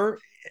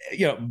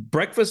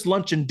breakfast,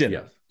 lunch, and dinner.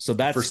 Yeah. So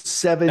that's for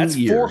 7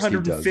 years.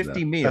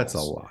 450 meals. That's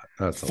a lot.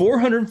 That's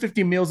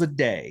 450 meals a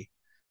day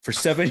for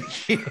 7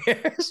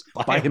 years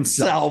by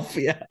himself.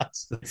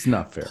 Yes, that's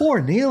not fair.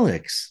 Poor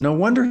Neelix. No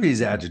wonder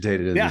he's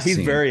agitated. He's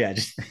very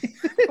agitated.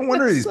 No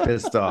wonder he's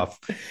pissed off.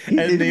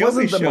 It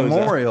wasn't the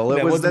memorial.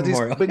 It was that he's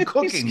been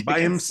cooking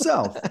by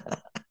himself.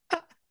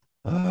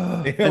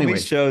 Naomi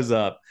shows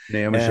up.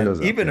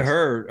 Even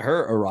her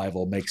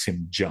arrival makes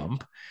him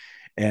jump.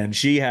 And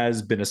she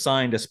has been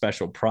assigned a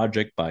special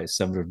project by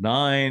Seven of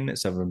Nine.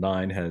 Seven of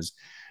Nine has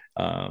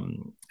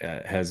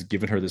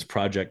given her this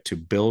project to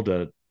build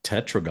a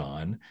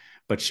tetragon,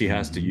 but she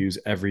has to use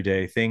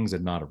everyday things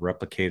and not a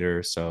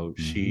replicator. So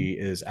she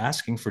is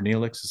asking for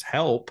Neelix's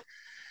help,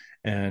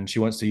 and she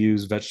wants to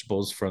use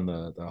vegetables from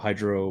the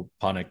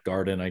hydroponic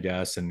garden, I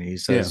guess. And he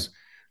says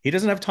he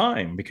doesn't have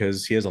time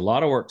because he has a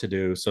lot of work to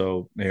do.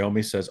 So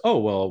Naomi says, oh,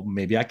 well,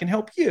 maybe I can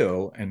help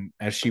you. And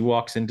as she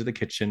walks into the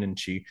kitchen and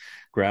she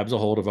grabs a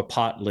hold of a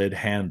pot lid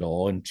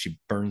handle and she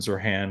burns her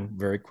hand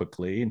very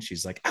quickly. And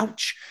she's like,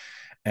 ouch.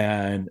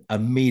 And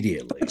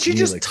immediately. But she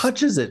just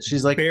touches it.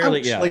 She's like,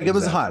 barely, ouch, like it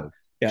was hot.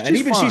 Yeah, and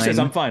even she says,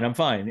 I'm fine.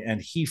 And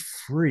he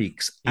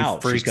freaks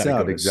out. He freaks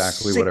out,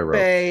 exactly what I wrote.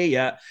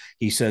 Yeah.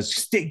 He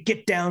says,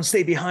 get down,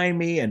 stay behind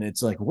me. And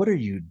it's like, what are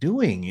you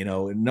doing?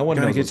 No one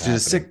knows. Gets to the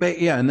sick bay.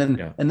 Yeah. And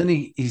then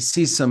he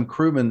sees some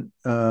crewmen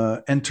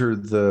enter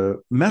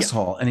the mess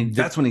hall. And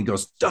that's when he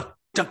goes, duck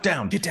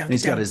down. Get down. And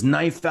he's got his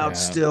knife out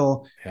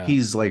still. Yeah.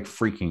 He's like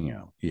freaking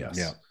out. Yes.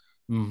 Yeah.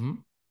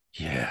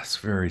 Yes.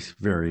 Very,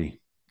 very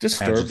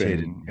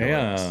disturbing.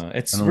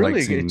 It's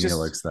really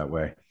Neelix that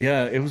way.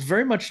 Yeah, it was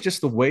very much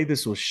just the way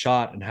this was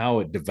shot and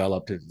how it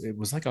developed. It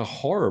was like a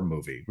horror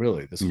movie,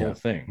 really. This whole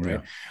thing, right?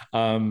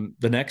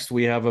 The next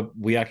we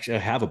actually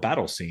have a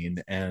battle scene,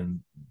 and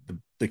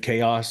the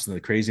chaos and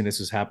the craziness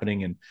is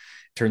happening, and it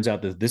turns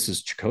out that this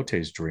is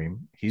Chakotay's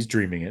dream. He's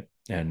dreaming it,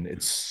 and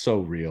it's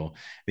so real.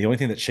 The only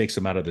thing that shakes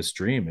him out of this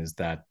dream is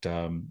that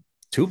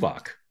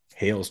Tuvok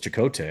hails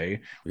Chakotay,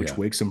 which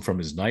wakes him from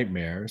his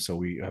nightmare. So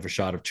we have a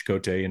shot of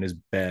Chakotay in his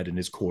bed, in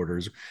his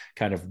quarters,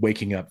 kind of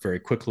waking up very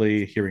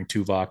quickly, hearing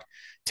Tuvok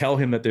tell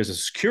him that there's a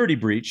security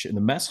breach in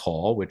the mess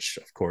hall, which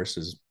of course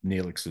is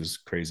Neelix's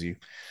crazy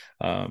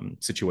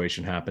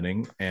situation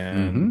happening.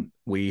 And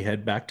we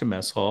head back to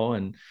mess hall,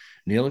 and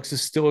Neelix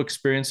is still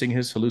experiencing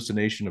his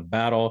hallucination of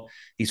battle.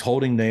 He's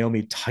holding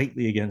Naomi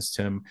tightly against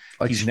him.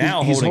 Like he's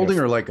holding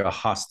her like a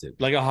hostage.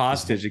 Like a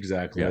hostage,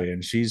 exactly. Yeah.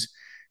 And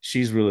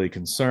she's really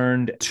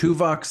concerned.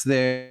 Tuvok's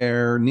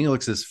there.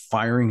 Neelix is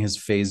firing his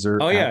phaser.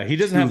 Oh, yeah. He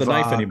doesn't have the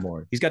knife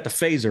anymore. He's got the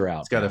phaser out.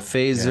 He's got a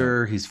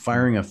phaser. Yeah. He's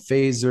firing a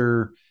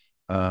phaser.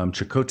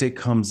 Chakotay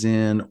comes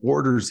in,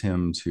 orders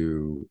him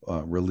to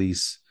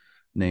release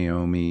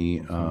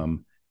Naomi.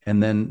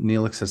 And then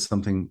Neelix says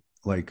something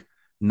like,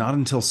 not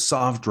until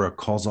Savdra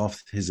calls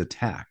off his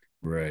attack.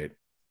 Right.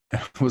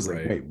 I was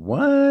like, wait,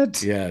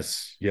 what?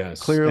 Yes.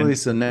 Clearly.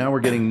 So now we're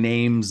getting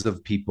names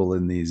of people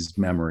in these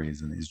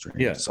memories and these dreams.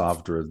 Yeah.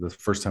 Savdra, the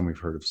first time we've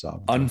heard of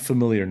Savdra.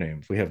 Unfamiliar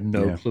names we have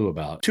no clue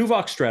about.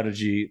 Tuvok's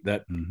strategy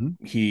that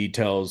he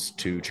tells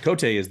to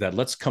Chakotay is that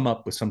let's come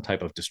up with some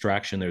type of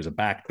distraction. There's a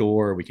back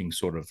door. We can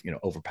sort of,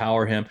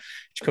 overpower him.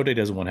 Chakotay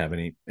doesn't want to have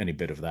any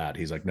bit of that.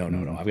 He's like, no.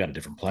 I've got a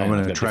different plan. I'm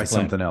going to try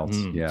something else.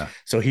 Yeah.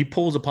 So he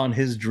pulls upon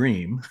his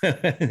dream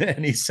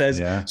and he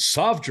says,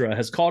 Savdra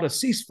has called a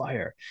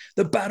ceasefire.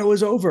 The battle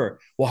is over.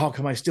 Well, how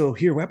come I still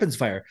hear weapons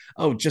fire?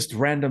 Oh, just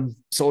random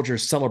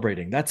soldiers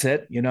celebrating. That's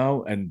it,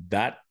 and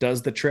that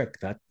does the trick.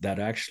 That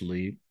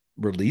actually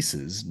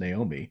releases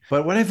Naomi.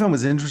 But what I found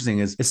was interesting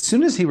is as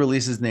soon as he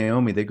releases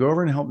Naomi, they go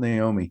over and help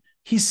Naomi.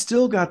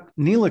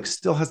 Neelix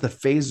still has the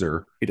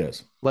phaser. He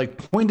does. Like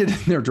pointed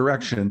in their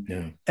direction.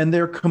 Yeah. And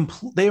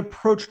they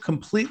approach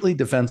completely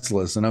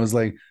defenseless. And I was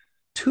like,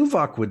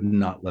 Tuvok would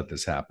not let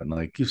this happen.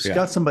 Like you've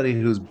got somebody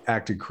who's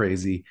acted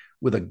crazy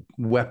with a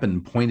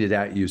weapon pointed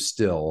at you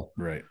still.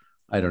 Right.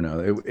 I don't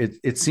know.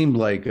 It seemed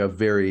like a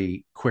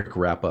very quick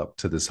wrap up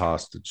to this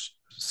hostage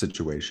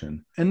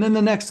situation. And then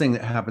the next thing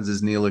that happens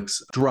is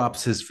Neelix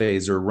drops his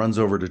phaser, runs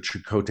over to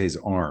Chakotay's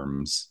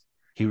arms.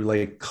 He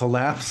like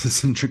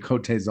collapses in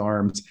Chakotay's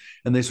arms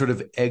and they sort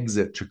of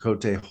exit,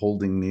 Chakotay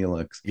holding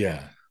Neelix.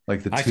 Yeah.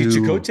 Like the actually,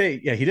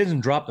 Chakotay, he doesn't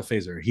drop the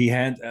phaser.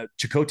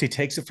 Chakotay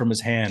takes it from his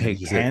hand.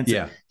 He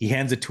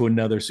hands it to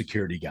another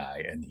security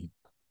guy, and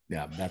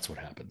that's what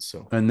happens.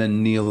 So, and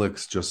then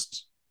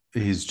Neelix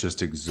he's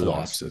just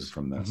exhausted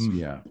from this.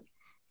 Yeah.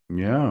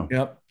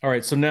 Yep. All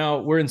right. So now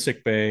we're in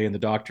sick bay, and the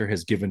doctor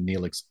has given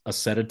Neelix a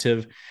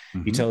sedative.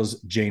 He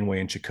tells Janeway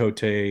and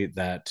Chakotay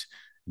that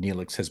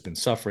Neelix has been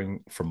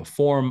suffering from a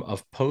form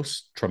of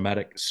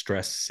post-traumatic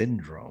stress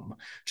syndrome.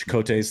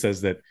 Chakotay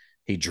says that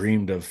he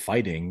dreamed of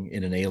fighting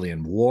in an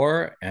alien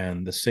war,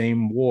 and the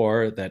same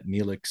war that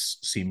Neelix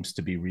seems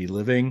to be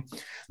reliving.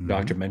 The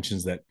doctor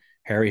mentions that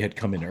Harry had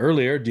come in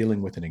earlier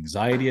dealing with an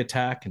anxiety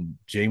attack, and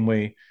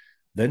Janeway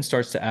then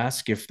starts to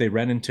ask if they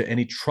ran into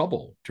any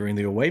trouble during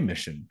the away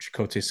mission.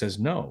 Chakotay says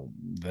no,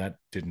 that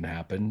didn't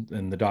happen.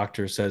 And the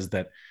doctor says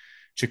that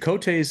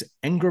Chakotay's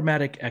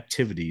engrammatic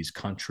activities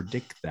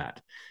contradict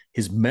that.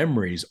 His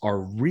memories are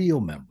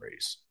real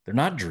memories. They're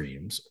not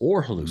dreams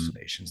or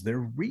hallucinations.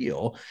 They're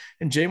real.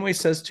 And Janeway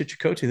says to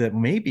Chakotay that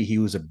maybe he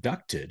was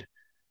abducted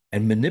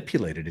and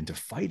manipulated into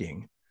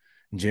fighting.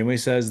 And Janeway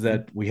says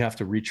that we have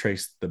to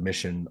retrace the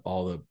mission,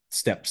 all the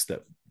steps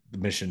that the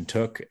mission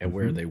took and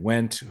where they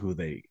went, who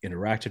they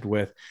interacted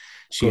with.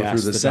 She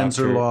asked through the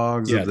sensor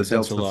logs of the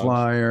Delta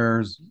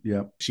flyers.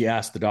 Yep. She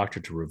asked the doctor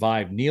to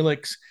revive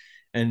Neelix.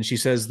 And she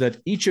says that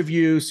each of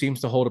you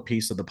seems to hold a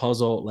piece of the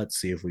puzzle. Let's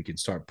see if we can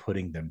start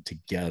putting them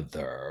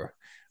together.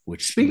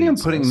 Speaking of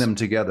putting them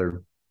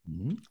together,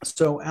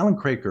 so Alan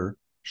Craker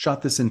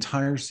shot this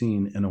entire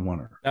scene in a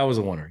oneer. That was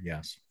a oneer,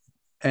 yes.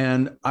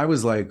 And I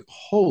was like,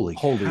 holy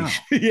cow.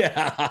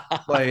 Yeah.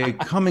 Like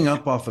coming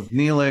up off of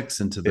Neelix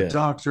and to the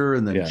doctor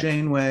and then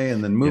Janeway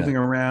and then moving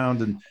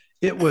around. And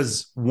it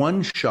was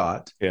one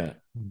shot,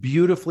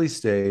 beautifully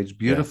staged,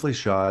 beautifully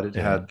shot. It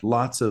had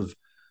lots of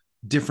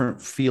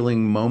different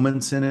feeling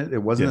moments in it.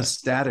 It wasn't a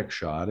static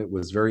shot. It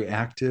was very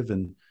active.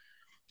 And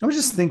I was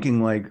just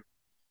thinking, like,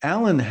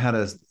 Alan had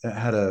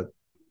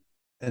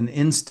an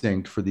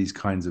instinct for these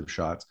kinds of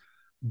shots,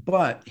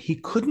 but he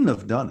couldn't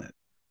have done it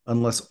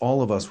unless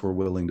all of us were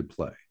willing to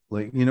play.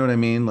 Like, you know what I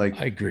mean? Like,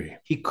 I agree.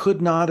 He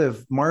could not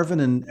have. Marvin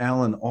and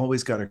Alan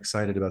always got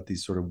excited about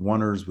these sort of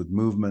oneers with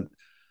movement,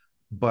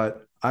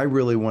 but I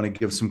really want to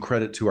give some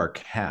credit to our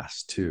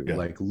cast too.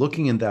 Like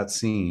looking in that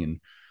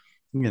scene,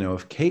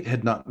 if Kate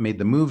had not made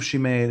the move she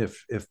made,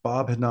 if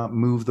Bob had not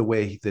moved the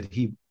way that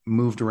he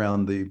moved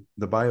around the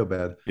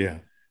biobed,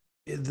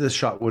 the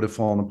shot would have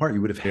fallen apart.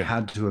 You would have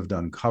had to have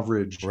done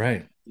coverage,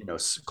 right?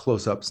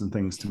 Close-ups and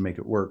things to make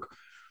it work.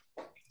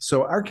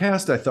 So our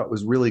cast, I thought,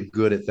 was really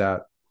good at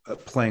that,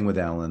 playing with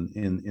Alan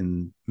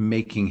in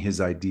making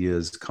his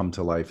ideas come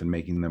to life and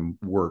making them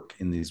work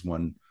in these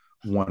one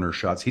one-er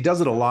shots. He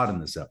does it a lot in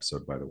this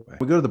episode, by the way.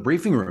 We go to the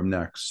briefing room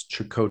next.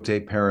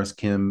 Chakotay, Paris,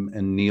 Kim,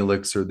 and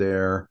Neelix are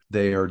there.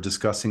 They are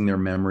discussing their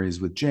memories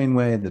with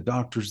Janeway. The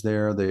doctor's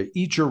there. They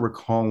each are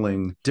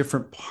recalling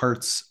different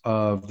parts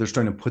of, they're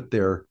starting to put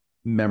their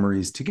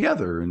memories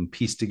together and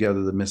piece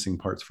together the missing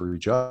parts for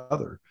each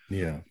other.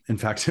 Yeah. In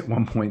fact, at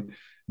one point,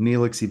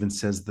 Neelix even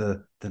says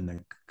the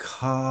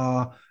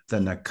Naka, the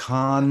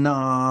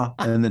Nakana,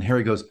 and then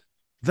Harry goes,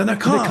 the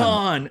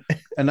Nakan.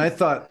 And I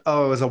thought,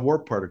 oh, it was a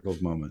warp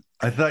particles moment.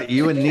 I thought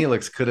you and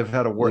Neelix could have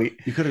had a warp.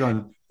 You could have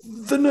gone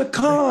the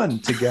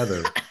Nakan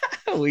together.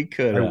 We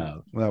could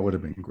have. That would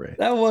have been great.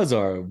 That was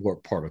our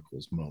warp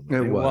particles moment.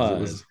 It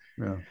was.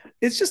 Yeah.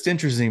 It's just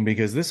interesting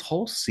because this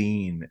whole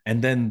scene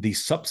and then the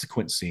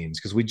subsequent scenes,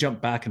 because we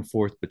jump back and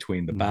forth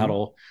between the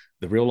battle,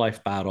 the real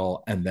life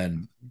battle, and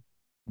then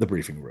the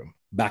briefing room.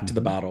 Back to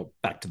the battle,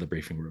 back to the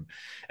briefing room.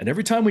 And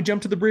every time we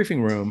jump to the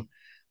briefing room,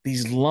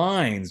 these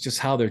lines, just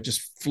how they're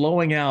just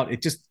flowing out.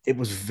 It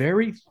was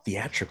very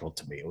theatrical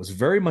to me. It was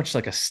very much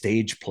like a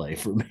stage play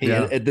for me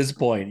at this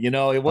point.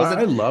 It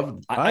wasn't.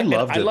 I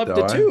loved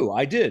it too.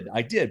 I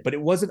did, but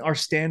it wasn't our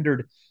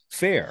standard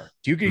fare.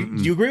 Do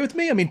you agree with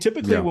me? I mean,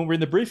 typically when we're in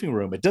the briefing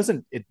room,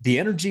 the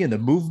energy and the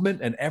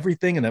movement and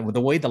everything, and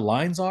the way the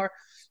lines are,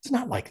 it's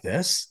not like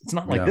this. It's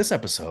not like this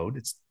episode.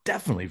 It's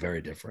definitely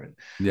very different.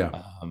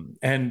 Yeah.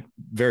 And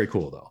very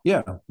cool though.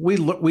 Yeah. We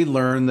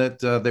learned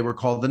that they were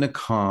called the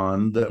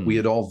Nakan, that we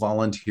had all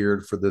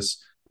volunteered for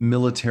this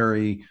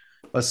military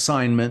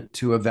assignment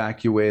to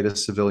evacuate a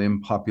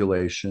civilian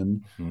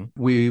population.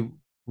 We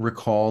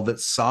recall that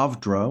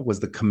Savdra was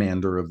the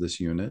commander of this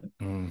unit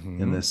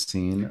in this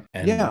scene.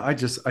 And I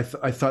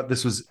thought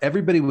this was,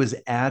 everybody was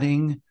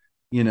adding,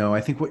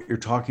 I think what you're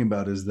talking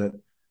about is that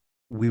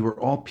we were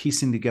all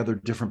piecing together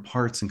different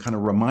parts and kind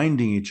of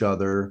reminding each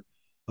other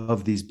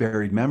of these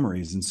buried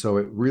memories. And so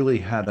it really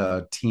had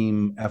a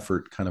team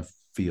effort kind of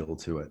feel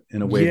to it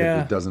in a way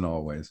that it doesn't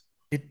always.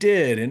 It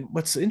did. And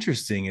what's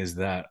interesting is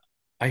that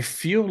I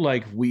feel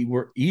like we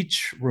were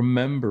each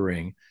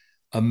remembering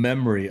a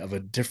memory of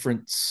a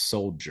different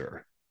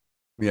soldier.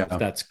 Yeah. If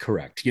that's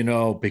correct,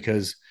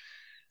 because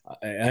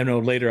I know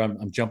later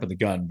I'm jumping the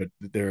gun, but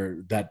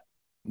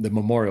the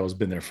memorial has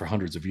been there for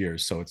hundreds of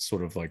years. So it's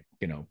sort of like,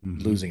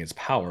 losing its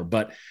power.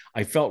 But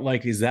I felt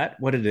like, is that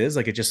what it is?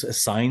 Like it just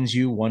assigns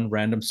you one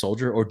random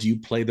soldier, or do you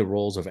play the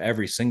roles of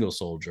every single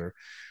soldier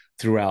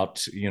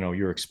throughout,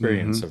 your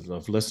experience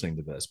of listening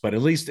to this? But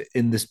at least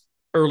in this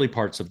early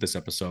parts of this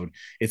episode,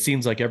 it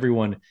seems like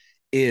everyone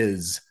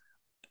is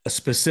a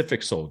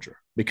specific soldier,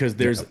 because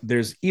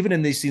there's even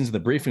in these scenes in the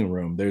briefing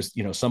room, there's,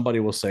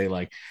 somebody will say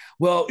like,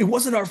 well, it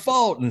wasn't our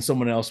fault. And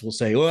someone else will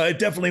say, well, it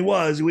definitely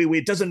was.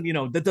 It doesn't,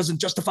 that doesn't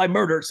justify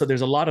murder. So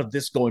there's a lot of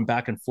this going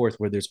back and forth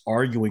where there's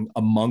arguing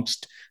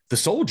amongst the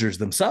soldiers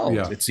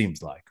themselves. It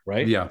seems like,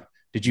 right? Yeah.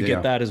 Did you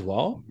get that as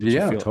well?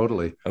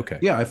 Totally. Okay.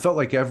 Yeah. I felt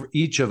like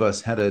each of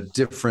us had a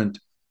different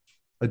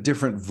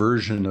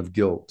version of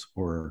guilt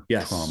or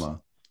trauma.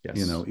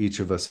 Yes. Each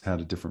of us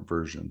had a different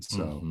version.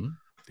 So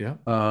yeah.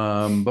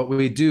 But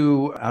we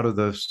do, out of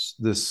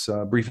this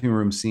briefing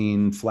room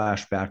scene,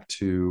 flash back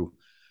to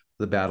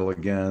the battle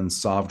again.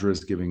 Savdra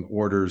is giving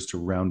orders to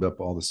round up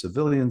all the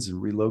civilians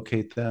and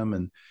relocate them.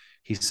 And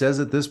he says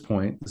at this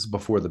point, this is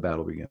before the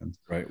battle begins.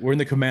 Right. We're in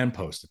the command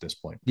post at this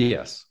point.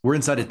 Yes. We're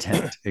inside a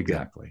tent.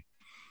 Exactly.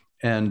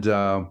 And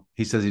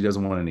he says he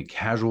doesn't want any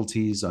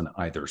casualties on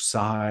either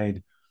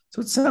side.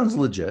 So it sounds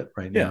legit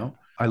right now.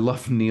 I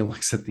love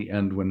Neelix at the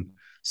end when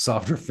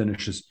Savdra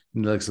finishes.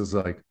 Neelix is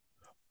like,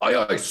 aye,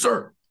 aye,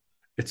 sir.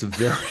 It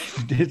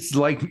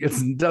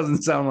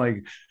doesn't sound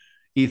like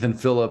Ethan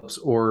Phillips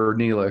or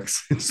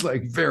Neelix. It's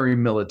like very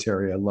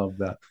military. I love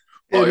that.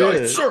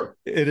 Aye, sir.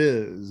 It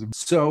is.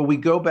 So we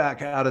go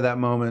back out of that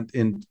moment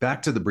and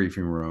back to the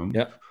briefing room.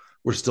 Yep.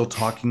 We're still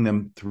talking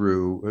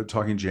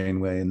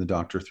Janeway and the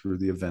doctor through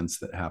the events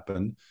that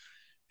happened.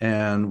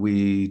 And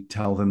we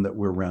tell them that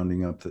we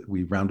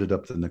rounded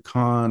up the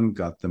Nakan,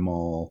 got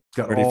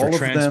ready for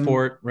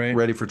transport, right?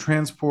 Ready for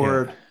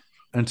transport,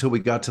 until we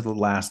got to the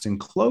last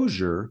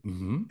enclosure,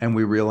 and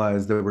we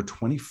realized there were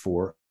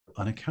 24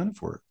 unaccounted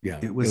for. Yeah,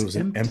 it was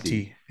an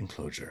empty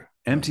enclosure.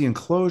 Empty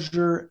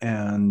enclosure,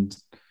 and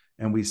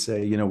we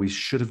say, we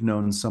should have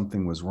known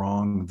something was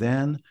wrong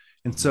then.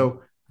 And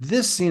so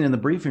this scene in the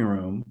briefing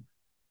room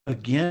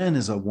again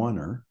is a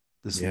oneer.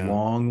 This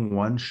long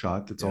one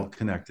shot that's all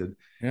connected.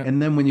 Yeah. And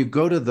then when you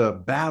go to the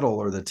battle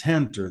or the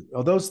tent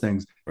or those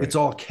things, it's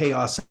all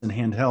chaos and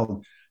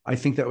handheld. I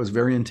think that was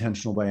very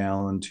intentional by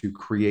Alan to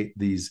create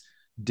these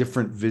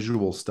different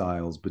visual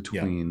styles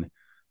between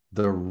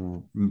the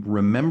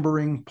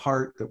remembering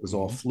part that was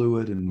all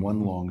fluid in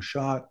one long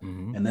shot,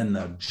 and then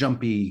the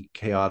jumpy,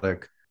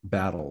 chaotic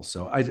battle.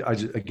 So I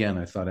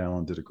thought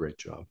Alan did a great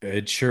job.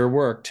 It sure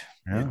worked.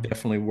 Yeah. It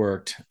definitely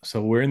worked.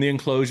 So we're in the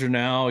enclosure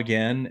now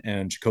again,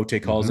 and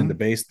Chakotay calls into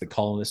base. The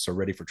colonists are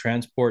ready for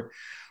transport.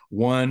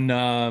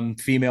 One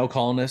female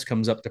colonist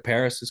comes up to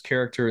Paris's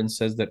character and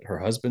says that her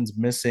husband's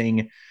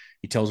missing.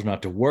 He tells her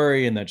not to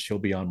worry and that she'll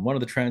be on one of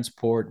the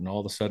transport. And all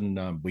of a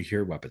sudden we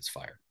hear weapons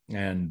fire.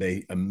 and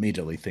they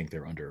immediately think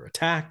they're under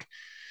attack.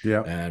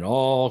 Yeah. And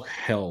all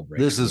hell breaks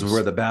loose. This is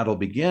where the battle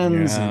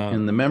begins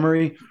in the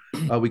memory.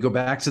 We go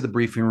back to the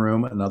briefing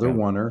room, another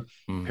oneer.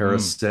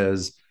 Paris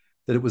says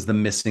that it was the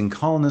missing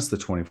colonists, the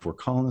 24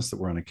 colonists that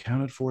were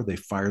unaccounted for. They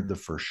fired the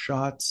first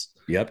shots.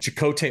 Yep.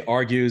 Chakotay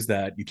argues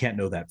that you can't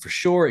know that for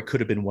sure. It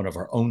could have been one of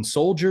our own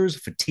soldiers,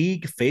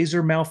 fatigue,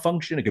 phaser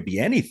malfunction. It could be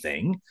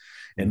anything.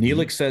 And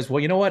Neelix says, well,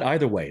 you know what?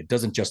 Either way, it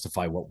doesn't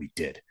justify what we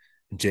did.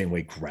 And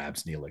Janeway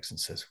grabs Neelix and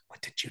says,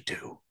 what did you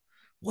do?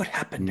 What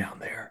happened down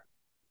there?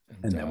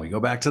 And then we go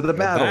back to the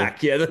battle.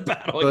 The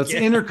battle. So it's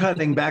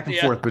intercutting back and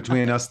forth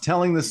between us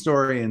telling the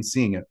story and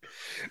seeing it.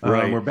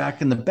 Right. We're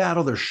back in the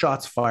battle. There's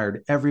shots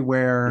fired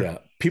everywhere. Yeah.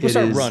 People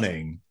start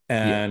running.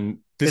 And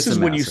this is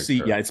when you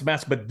see, it's a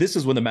massacre, but this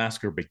is when the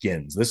massacre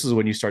begins. This is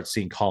when you start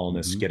seeing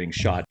colonists getting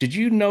shot. Did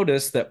you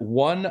notice that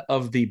one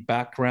of the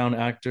background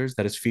actors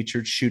that is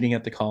featured shooting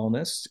at the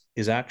colonists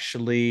is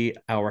actually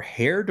our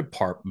hair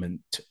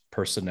department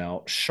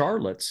personnel,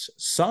 Charlotte's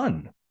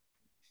son?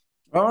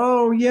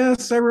 Oh,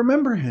 yes, I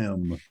remember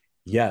him.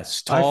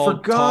 Yes, tall, I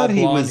forgot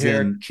he was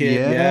in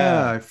kid.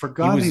 Yeah, I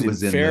forgot he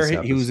was in this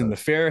episode. He was in the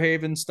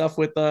Fairhaven stuff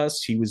with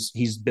us.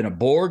 He's been a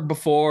Borg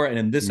before, and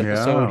in this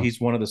episode,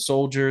 he's one of the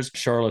soldiers.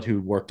 Charlotte,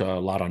 who worked a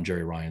lot on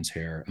Jerry Ryan's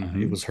hair,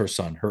 it was her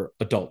son, her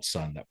adult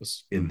son, that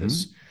was in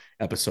this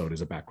episode as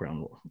a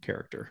background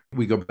character.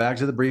 We go back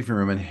to the briefing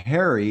room, and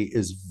Harry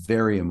is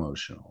very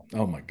emotional.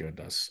 Oh my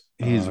goodness.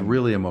 He's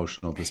really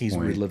emotional at this point. He's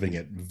reliving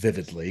it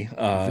vividly.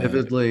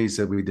 He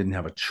said we didn't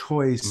have a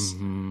choice.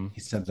 He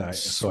said that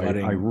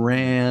I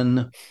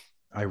ran.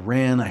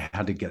 I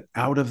had to get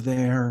out of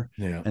there.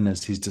 Yeah. And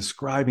as he's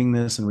describing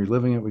this and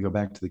reliving it, we go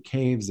back to the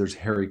caves. There's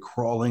Harry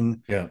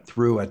crawling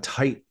through a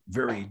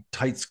very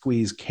tight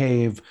squeeze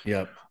cave.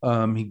 Yeah.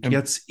 He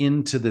gets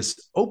into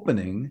this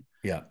opening.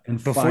 Yeah.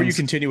 And before you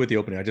continue with the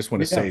opening, I just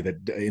want to say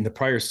that in the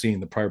prior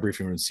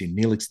briefing room scene,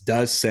 Neelix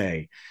does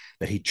say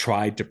that he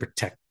tried to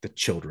protect the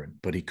children,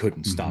 but he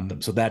couldn't stop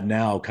them. So that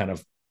now kind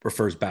of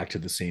refers back to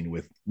the scene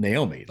with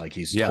Naomi, like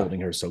he's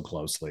holding her so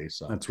closely.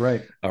 So that's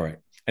right. All right.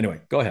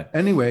 Anyway, go ahead.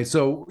 Anyway,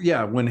 so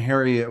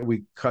when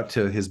we cut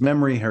to his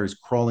memory, Harry's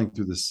crawling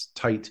through this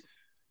tight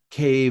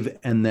cave,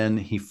 and then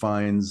he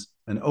finds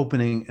an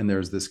opening, and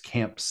there's this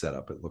camp set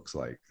up. It looks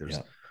like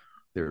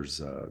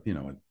there's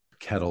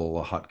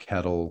a hot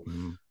kettle.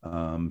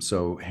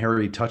 So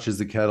Harry touches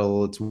the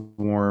kettle. It's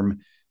warm.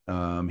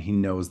 He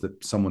knows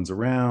that someone's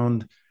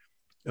around.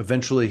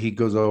 Eventually he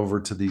goes over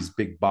to these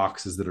big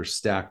boxes that are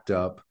stacked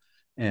up,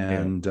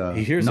 and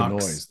he hears a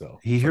noise though.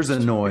 He hears a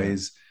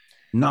noise,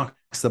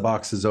 knocks the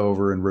boxes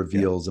over, and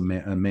reveals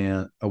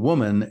a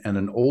woman and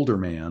an older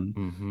man.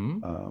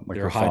 Like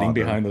they're hiding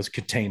behind those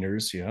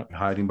containers.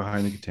 Hiding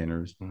behind the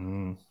containers.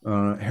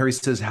 Harry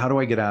says, how do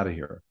I get out of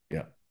here?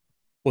 Yeah.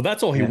 Well,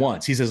 that's all he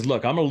wants. He says,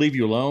 "Look, I'm going to leave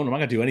you alone. I'm not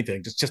going to do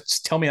anything.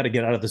 Just tell me how to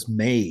get out of this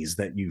maze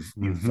that you've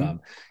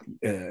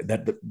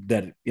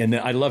that." And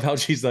I love how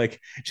she's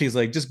like,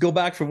 just go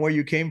back from where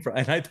you came from.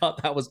 And I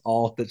thought that was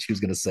all that she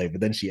was going to say,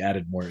 but then she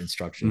added more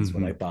instructions.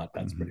 But I thought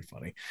that's pretty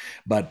funny.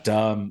 But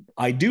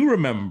I do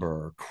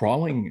remember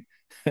crawling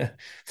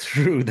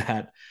through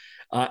that.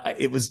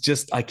 It was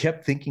just, I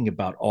kept thinking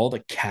about all the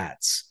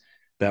cats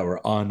that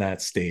were on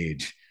that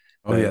stage.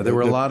 Oh yeah, there were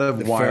a lot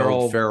of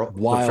wild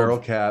feral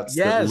cats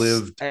that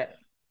lived.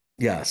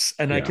 Yes,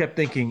 and I kept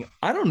thinking,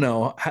 I don't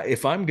know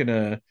if I'm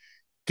gonna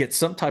get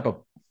some type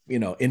of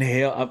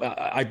inhale.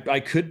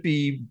 I could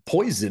be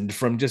poisoned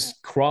from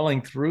just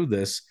crawling through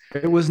this.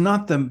 It was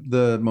not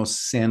the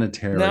most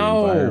sanitary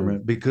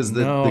environment, because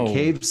the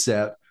cave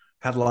set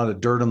had a lot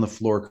of dirt on the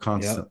floor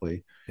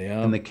constantly,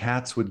 and the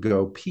cats would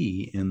go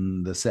pee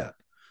in the set.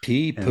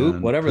 Pee,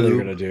 poop, whatever they're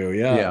gonna do.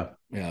 Yeah.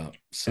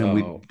 So,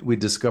 and we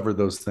discovered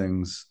those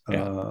things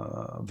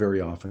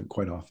very often,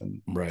 quite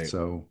often. Right.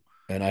 So,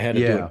 and I had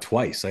to do it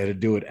twice. I had to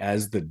do it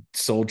as the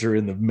soldier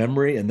in the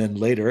memory, and then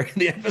later in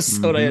the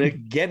episode, I had to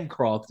again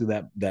crawl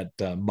through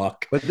that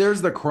muck. But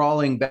there's the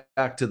crawling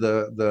back to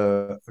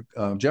the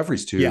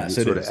Jeffries tube. Yes,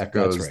 that sort of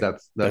echoes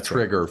that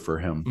trigger for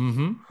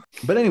him.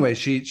 But anyway,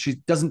 she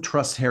doesn't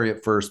trust Harry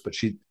at first, but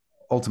she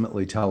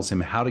ultimately tells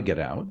him how to get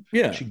out.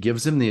 Yeah. She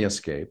gives him the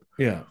escape.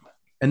 Yeah.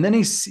 And then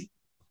it's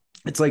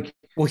like,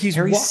 well,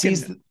 Harry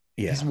sees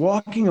he's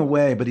walking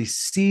away, but he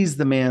sees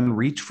the man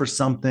reach for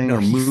something or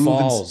move. He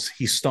falls.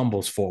 He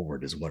stumbles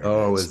forward is what it is.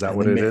 Oh, is that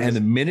what it is? And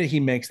the minute he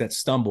makes that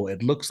stumble,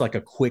 it looks like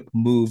a quick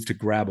move to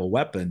grab a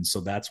weapon.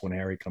 So that's when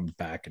Harry comes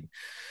back and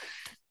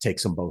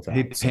takes them both out.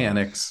 He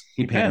panics.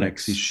 He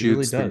panics. He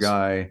shoots the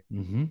guy.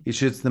 He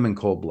shoots them in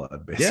cold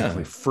blood,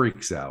 basically.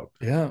 Freaks out.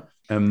 Yeah.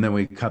 And then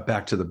we cut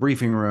back to the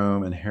briefing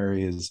room, and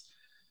Harry is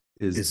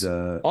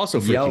also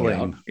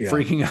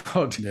freaking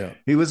out. Yeah.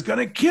 He was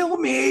gonna kill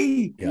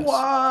me. Yes.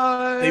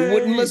 Why? They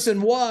wouldn't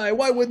listen. Why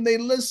wouldn't they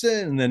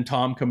listen? And then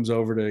Tom comes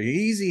over to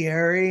easy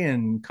Harry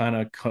and kind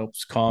of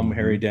helps calm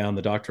Harry down.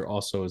 The doctor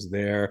also is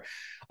there.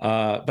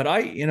 But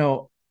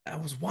I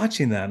was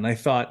watching that and I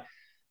thought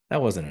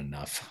that wasn't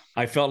enough.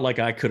 I felt like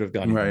I could have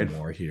done even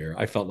more here.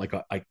 I felt like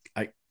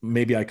I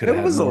maybe I could have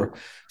had more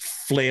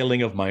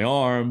flailing of my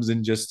arms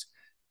and just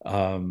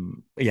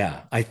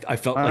Yeah, I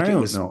felt like it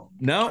was know.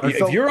 no.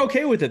 If you're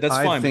okay with it, that's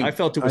fine. I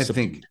felt it was.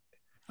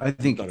 I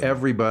think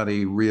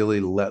everybody really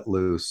let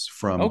loose,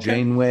 from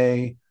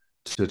Janeway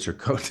to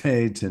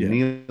Chakotay to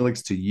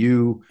Neelix to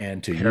you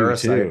and to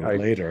Paris, you too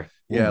later.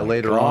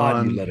 Later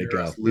on, you let it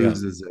go.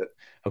 Loses it.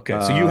 Okay,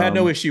 so you had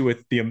no issue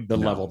with the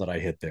level that I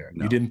hit there.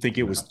 You didn't think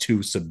it was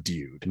too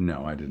subdued.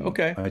 No, I didn't.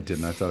 Okay, I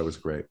didn't. I thought it was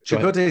great.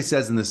 Chakotay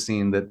says in the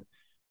scene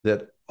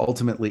that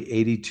ultimately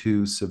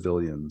 82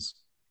 civilians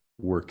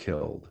were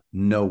killed.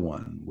 No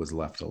one was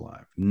left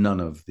alive. None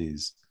of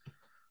these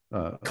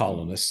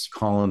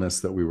colonists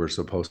that we were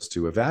supposed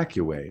to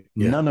evacuate,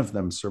 none of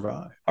them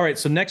survived. All right,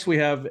 so next we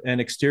have an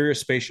exterior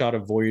space shot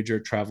of Voyager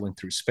traveling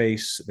through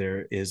space.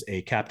 There is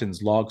a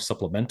captain's log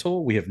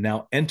supplemental. We have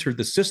now entered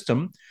the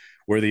system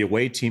where the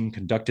away team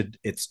conducted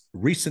its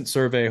recent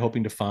survey,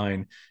 hoping to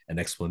find an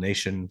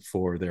explanation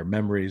for their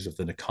memories of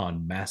the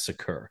Nakan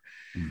massacre.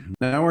 Mm-hmm.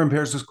 Now we're in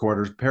Paris's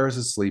quarters. Paris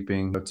is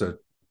sleeping. It's a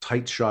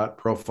tight shot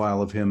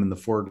profile of him in the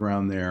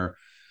foreground there,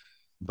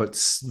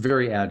 but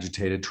very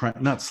agitated,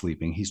 not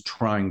sleeping. He's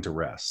trying to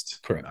rest.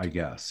 Correct. I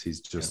guess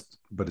he's just,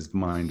 but his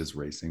mind is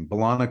racing.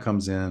 B'Elanna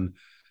comes in.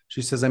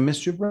 She says, I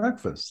missed your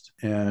breakfast.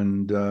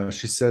 And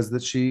she says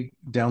that she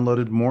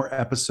downloaded more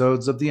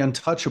episodes of The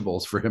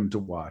Untouchables for him to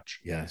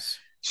watch. Yes.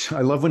 I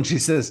love when she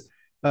says,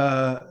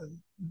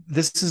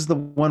 this is the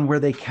one where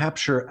they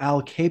capture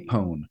Al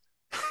Capone.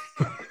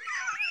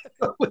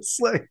 It's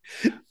like,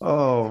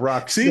 oh,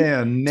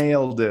 Roxanne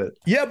nailed it.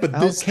 Yeah, but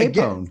this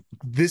again,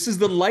 this is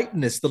the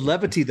lightness, the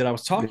levity that I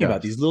was talking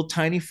about. These little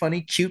tiny, funny,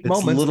 cute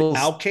moments.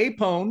 Al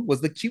Capone was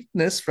the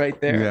cuteness right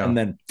there, and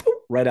then poof,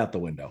 right out the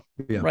window.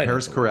 Yeah, right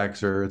Paris corrects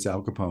her. It's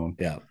Al Capone.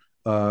 Yeah,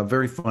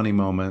 very funny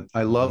moment.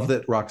 I love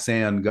that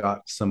Roxanne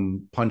got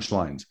some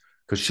punchlines,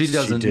 because she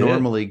doesn't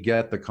normally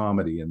get the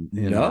comedy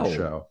in our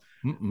show.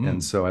 Mm-mm.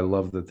 And so I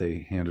love that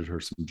they handed her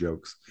some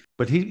jokes.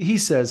 But he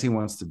says he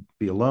wants to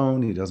be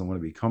alone. He doesn't want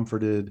to be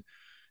comforted.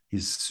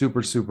 He's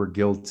super, super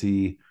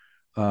guilty.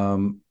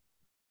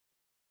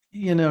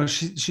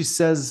 She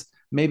says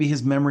maybe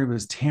his memory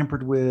was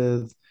tampered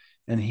with,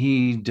 and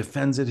he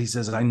defends it. He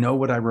says, I know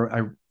what I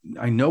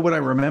know what I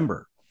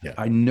remember. Yeah.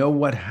 I know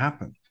what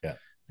happened. Yeah.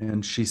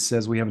 And she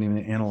says, we haven't even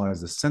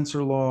analyzed the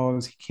sensor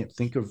logs. He can't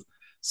think of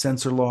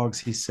sensor logs,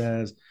 he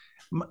says.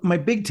 My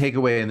big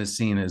takeaway in this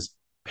scene is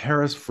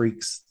Paris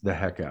freaks the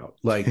heck out,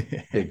 like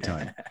big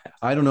time.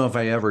 I don't know if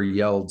I ever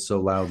yelled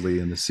so loudly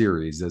in the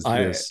series as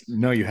this.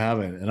 No, you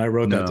haven't. And I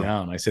wrote that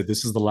down. I said,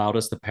 this is the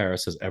loudest that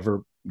Paris has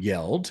ever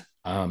yelled.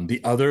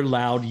 The other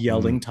loud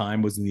yelling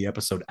time was in the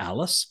episode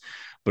Alice.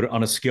 But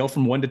on a scale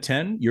from 1 to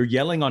 10, your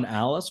yelling on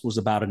Alice was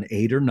about an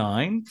 8 or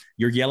 9.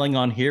 Your yelling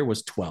on here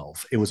was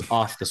 12. It was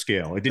off the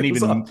scale. It didn't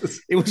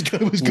it was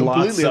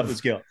completely off the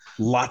scale.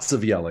 Lots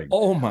of yelling.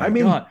 Oh my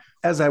God.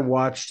 As I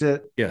watched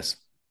it, yes,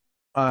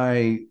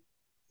 I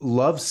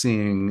love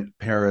seeing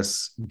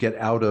Paris get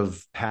out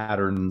of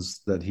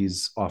patterns that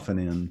he's often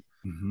in.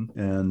 Mm-hmm.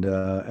 And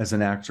as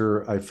an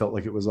actor, I felt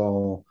like it was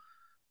all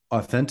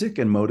authentic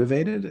and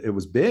motivated. It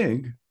was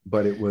big,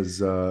 but it was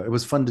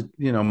fun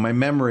to, my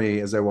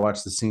memory as I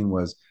watched the scene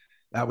was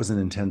that was an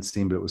intense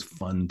scene, but it was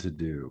fun to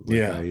do.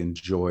 I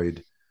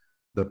enjoyed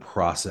the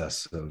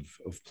process of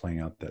playing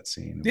out that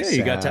scene.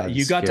 You got to act.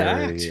 You got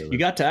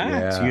to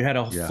act. You had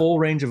a full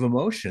range of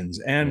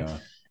emotions.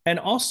 And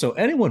also,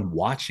 anyone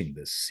watching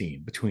this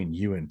scene between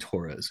you and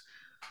Torres,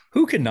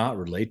 who cannot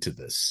relate to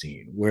this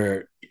scene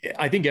where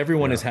I think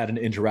everyone has had an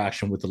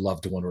interaction with a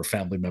loved one or a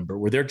family member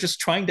where they're just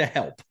trying to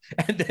help.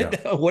 And then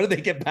what do they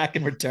get back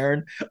in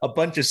return? A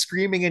bunch of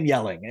screaming and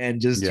yelling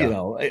and just,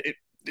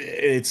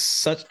 it's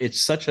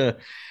such a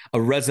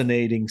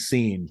resonating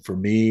scene for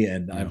me.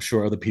 And I'm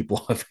sure other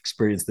people have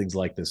experienced things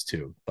like this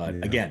too. But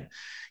again,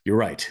 you're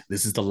right.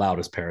 This is the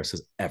loudest Paris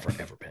has ever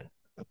been.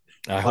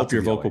 I hope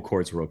your vocal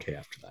cords were okay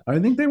after that. I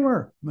think they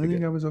were. I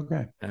think I was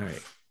okay. All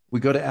right. We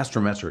go to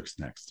astrometrics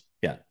next.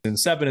 Yeah. And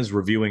 7 is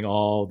reviewing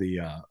all the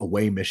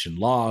away mission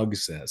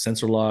logs,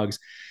 sensor logs.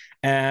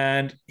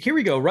 And here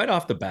we go, right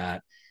off the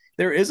bat.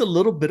 There is a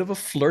little bit of a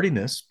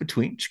flirtiness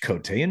between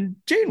Chakotay and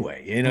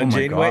Janeway.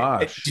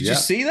 Janeway. Did you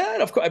see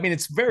that? Of course. I mean,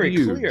 it's very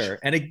clear.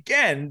 And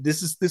again,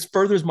 this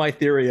furthers my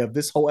theory of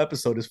this whole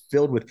episode is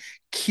filled with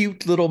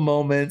cute little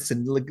moments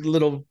and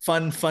little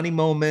funny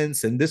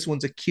moments. And this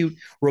one's a cute,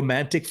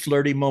 romantic,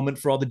 flirty moment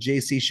for all the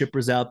JC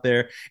shippers out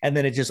there. And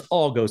then it just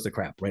all goes to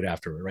crap right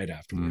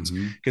afterwards.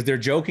 Because they're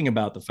joking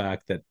about the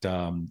fact that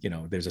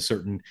there's a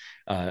certain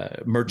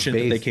merchant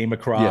that they came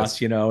across,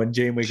 and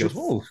Janeway goes,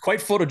 "Oh, quite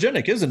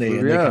photogenic, isn't he?"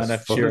 And they kind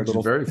of share a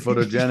little, very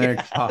photogenic,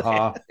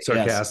 haha,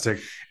 sarcastic.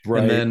 Yes.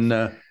 Right. And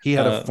then he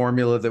had a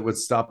formula that would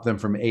stop them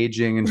from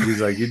aging, and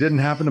she's like, "You didn't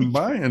happen to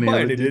buy any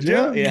of it, did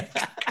you?" Yeah.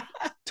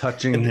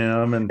 Touching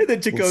him and then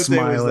Chakotay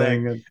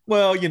smiling. Was like,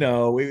 well,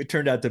 it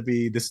turned out to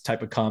be this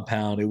type of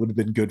compound. It would have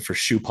been good for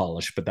shoe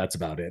polish, but that's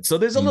about it. So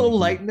there's a little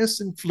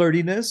lightness and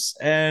flirtiness.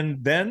 And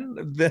then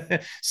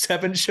the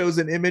 7 shows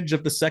an image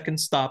of the second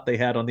stop they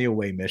had on the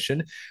away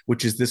mission,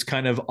 which is this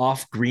kind of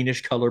off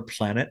greenish color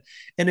planet.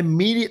 And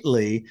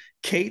immediately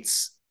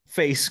Kate's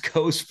face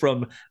goes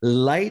from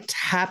light,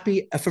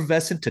 happy,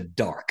 effervescent to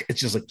dark. It's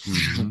just like,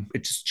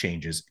 it just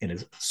changes in a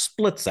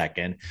split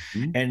second.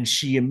 And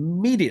she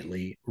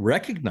immediately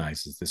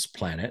recognizes this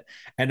planet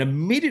and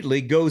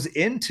immediately goes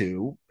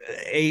into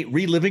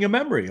reliving a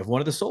memory of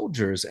one of the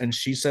soldiers. And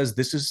she says,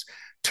 this is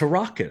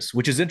Tarakas,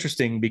 which is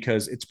interesting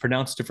because it's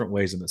pronounced different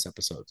ways in this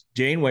episode.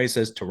 Janeway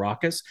says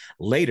Tarakas.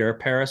 Later,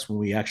 Paris, when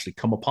we actually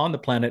come upon the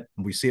planet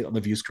and we see it on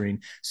the view screen,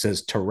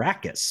 says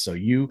Tarakas. So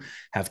you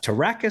have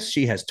Tarakas,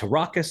 she has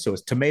Tarakas. So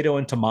it's tomato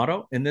and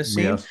tomato in this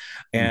scene. Yes.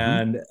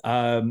 And,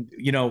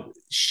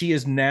 she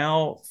is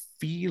now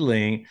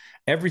feeling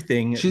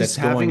everything that's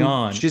going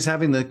on. She's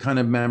having the kind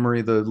of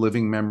memory, the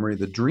living memory,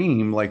 the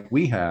dream like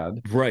we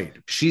had. Right.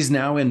 She's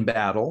now in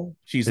battle.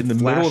 She's in the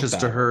middle of battle. Flashes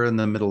to her in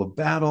the middle of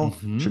battle.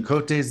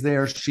 Chakotay's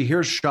there. She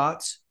hears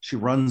shots. She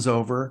runs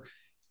over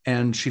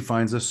and she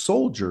finds a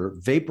soldier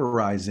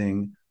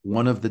vaporizing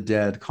one of the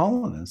dead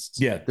colonists.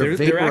 Yeah,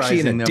 they're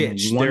actually in a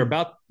ditch. They're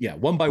about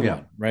one by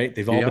one, right?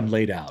 They've all been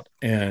laid out,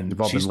 and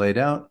they've all been laid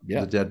out.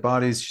 Yeah, the dead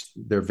bodies.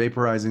 They're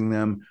vaporizing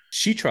them.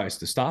 She tries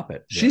to stop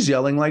it. She's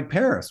yelling like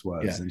Paris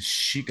was. Yeah, and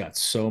she got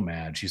so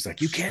mad. She's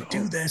like, "You can't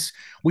do this.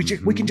 We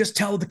can just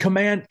tell the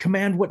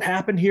command what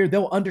happened here.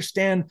 They'll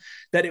understand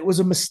that it was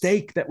a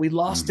mistake, that we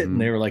lost it." And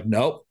they were like,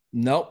 "Nope,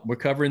 we're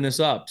covering this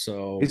up."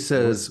 So he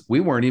says, "We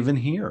weren't even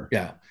here."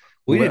 Yeah.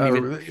 We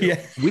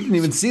didn't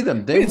even see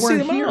them. They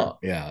weren't here.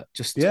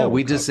 Yeah,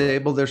 we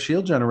disabled their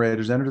shield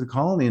generators, entered the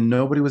colony, and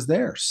nobody was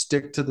there.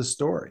 Stick to the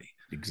story.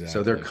 Exactly.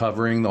 So they're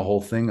covering the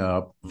whole thing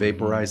up,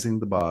 vaporizing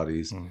the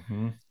bodies.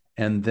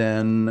 And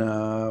then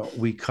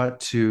we cut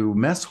to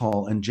mess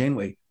hall, and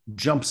Janeway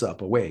jumps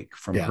up awake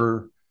from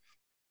her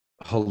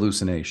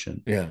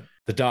hallucination. Yeah.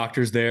 The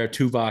doctor's there,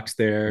 Tuvok's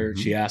there.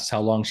 She asks how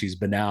long she's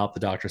been out.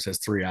 The doctor says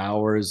 3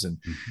 hours. And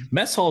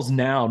mess hall's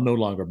now no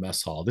longer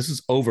mess hall. This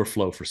is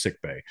overflow for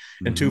sickbay.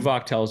 And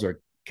Tuvok tells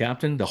her,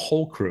 Captain, the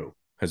whole crew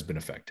has been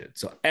affected.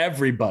 So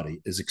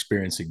everybody is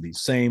experiencing these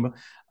same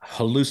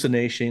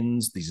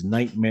hallucinations, these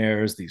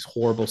nightmares, these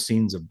horrible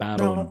scenes of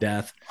battle and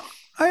death.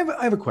 I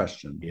have a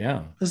question.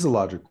 Yeah. This is a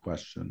logical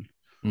question.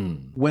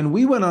 When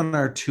we went on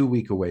our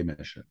 2-week away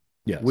mission,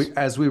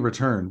 as we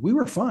returned, we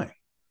were fine.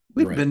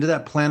 We've been to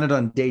that planet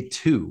on day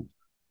 2,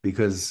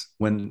 because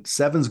when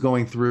 7's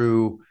going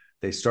through,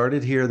 they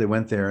started here, they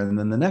went there, and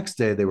then the next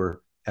day they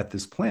were at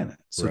this planet.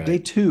 So day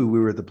 2, we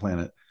were at the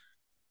planet.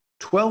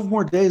 12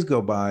 more days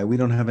go by, we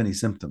don't have any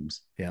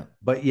symptoms. Yeah.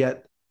 But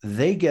yet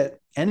they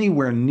get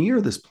anywhere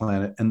near this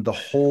planet and the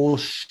whole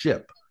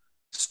ship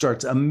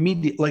starts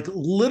immediately, like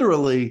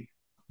literally,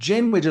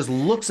 Janeway just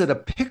looks at a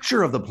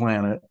picture of the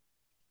planet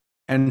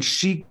and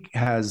she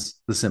has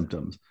the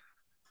symptoms.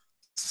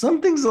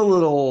 Something's a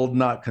little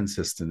not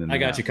consistent. I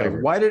got you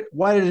covered. Like,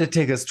 why did it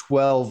take us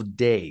 12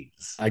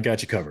 days? I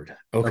got you covered.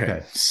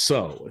 Okay.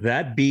 So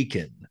that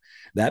beacon,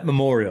 that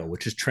memorial,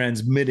 which is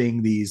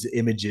transmitting these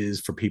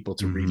images for people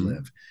to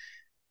relive,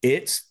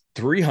 it's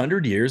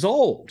 300 years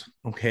old.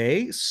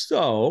 Okay.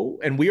 So,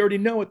 and we already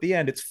know at the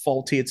end it's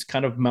faulty. It's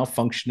kind of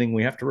malfunctioning.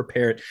 We have to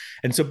repair it.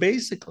 And so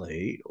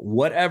basically,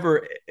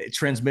 whatever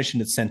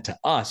transmission it sent to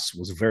us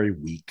was very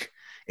weak.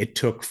 It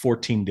took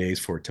 14 days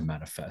for it to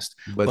manifest.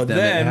 But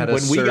then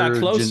when we got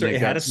closer, it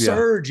had a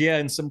surge. Yeah.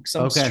 And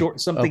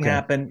something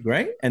happened.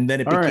 Right. And then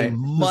it became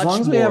much more. As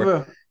long as we have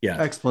an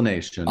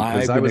explanation.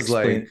 Because I was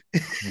like,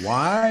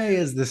 why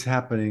is this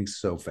happening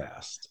so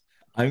fast?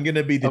 I'm going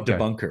to be the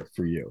debunker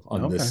for you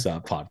on this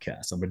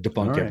podcast. I'm going to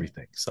debunk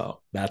everything. So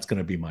that's going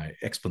to be my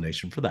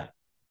explanation for that,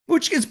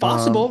 which is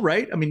possible,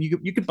 right? I mean,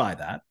 you could buy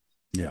that.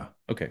 Yeah.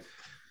 Okay.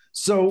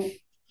 So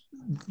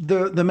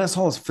the mess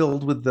hall is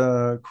filled with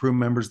the crew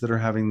members that are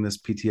having this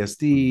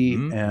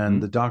PTSD,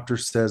 and the doctor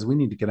says, we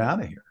need to get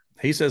out of here.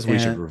 He says we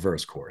should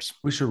reverse course.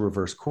 We should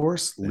reverse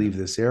course, leave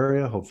this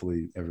area.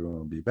 Hopefully everyone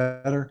will be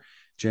better.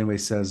 Janeway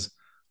says,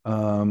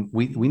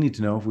 we need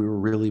to know if we were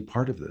really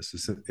part of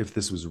this, if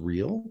this was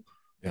real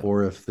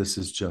or if this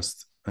is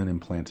just an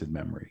implanted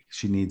memory.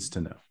 She needs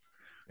to know.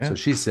 Yeah. So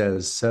she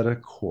says, set a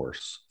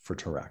course for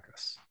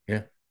Tarakas.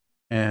 Yeah.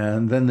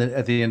 And then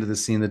at the end of the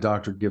scene, the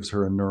doctor gives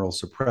her a neural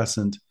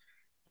suppressant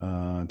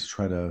to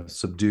try to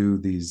subdue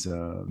these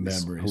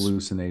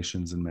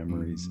hallucinations and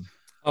memories.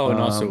 Oh,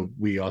 and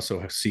we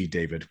also see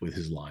David with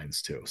his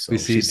lines too. So we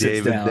see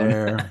David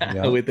there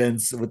with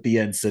the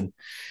ensign.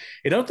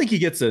 I don't think he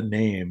gets a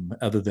name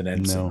other than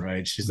ensign,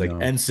 right? She's like,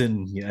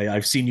 ensign,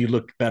 I've seen you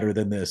look better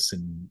than this,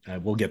 and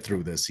we'll get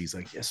through this. He's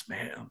like, yes,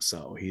 ma'am.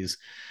 So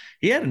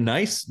he had a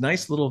nice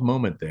little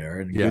moment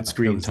there, and good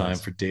screen time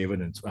for David.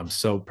 And I'm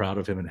so proud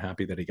of him and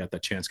happy that he got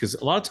that chance, because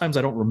a lot of times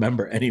I don't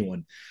remember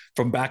anyone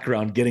from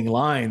background getting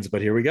lines,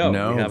 but here we go.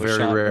 No, we have very a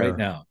shot rare. right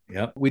now.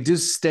 Yep. We do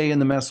stay in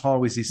the mess hall.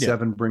 We see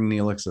Seven bring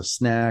Neelix a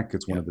snack.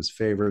 It's one of his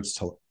favorites,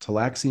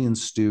 Talaxian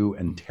stew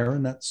and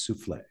Terranut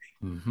souffle.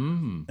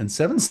 And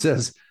Seven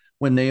says,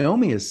 when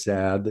Naomi is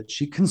sad, that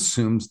she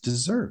consumes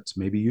desserts.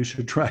 Maybe you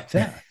should try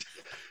that.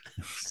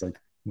 It's like,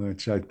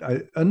 which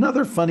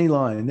another funny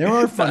line. There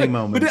are funny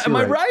moments. But am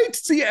I right?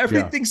 See,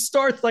 everything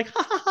starts like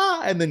ha ha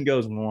ha, and then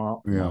goes wah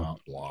wah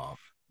wah.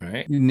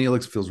 Right?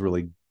 Neelix feels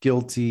really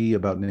guilty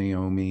about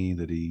Naomi,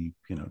 that he,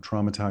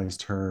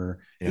 traumatized her.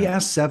 Yeah. He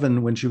asked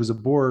Seven when she was a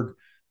Borg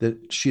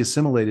that she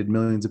assimilated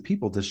millions of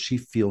people. Does she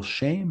feel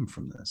shame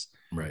from this?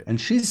 Right. And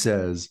she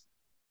says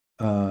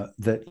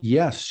that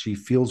yes, she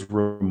feels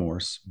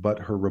remorse, but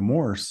her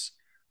remorse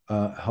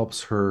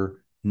helps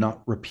her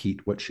not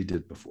repeat what she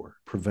did before,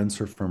 prevents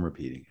her from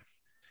repeating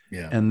it.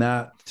 Yeah. And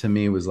that to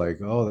me was like,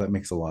 oh, that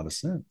makes a lot of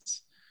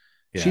sense.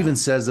 Yeah. She even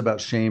says about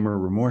shame or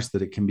remorse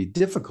that it can be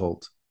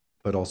difficult,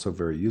 but also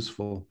very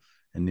useful.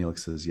 And Neelix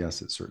says,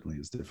 yes, it certainly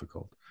is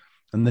difficult.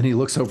 And then he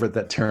looks over at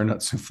that terra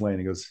nut souffle and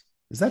he goes,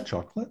 is that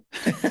chocolate?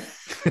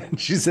 And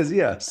she says,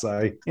 yes,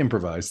 I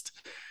improvised.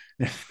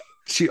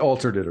 She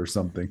altered it or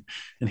something.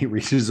 And he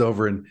reaches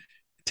over and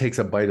takes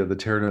a bite of the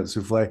terra nut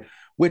souffle,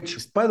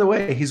 which, by the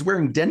way, he's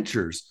wearing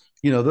dentures.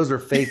 Those are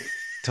fake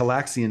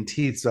Talaxian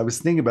teeth. So I was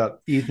thinking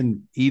about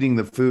Ethan eating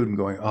the food and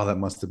going, oh, that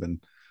must have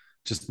been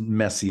just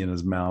messy in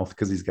his mouth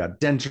because he's got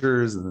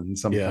dentures and then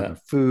some kind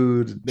of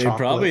food. They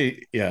probably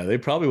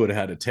would have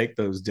had to take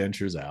those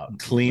dentures out,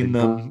 clean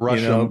them, brush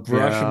them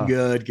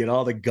good, get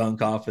all the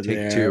gunk off of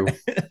there. Two.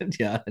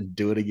 And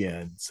do it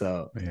again.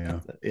 So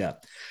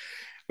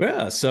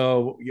yeah.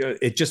 So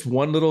it's just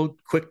one little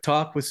quick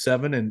talk with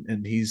Seven,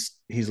 and he's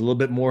a little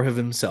bit more of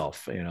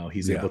himself.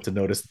 He's able to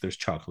notice that there's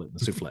chocolate in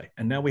the souffle.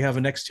 And now we have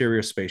an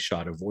exterior space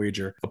shot of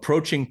Voyager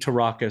approaching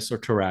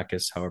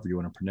Tarakis, however you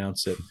want to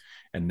pronounce it.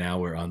 And now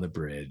we're on the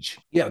bridge.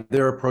 Yeah,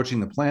 they're approaching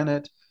the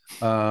planet.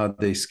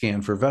 They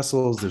scan for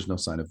vessels. There's no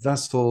sign of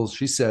vessels.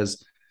 She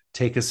says,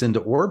 take us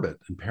into orbit.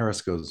 And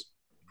Paris goes,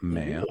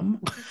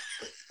 ma'am?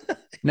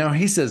 Now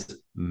he says,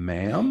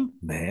 ma'am?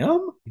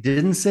 Ma'am? He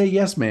didn't say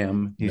yes,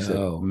 ma'am. He said,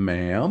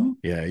 ma'am?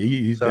 Yeah,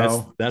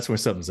 that's where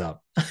something's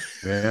up.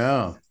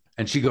 Yeah.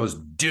 And she goes,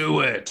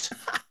 do it.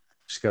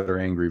 She's got her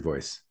angry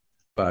voice.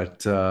 But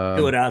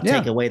do it, I'll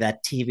take away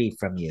that TV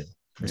from you,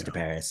 Mr.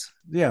 Paris.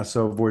 Yeah,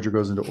 so Voyager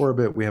goes into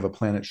orbit. We have a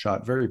planet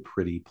shot, very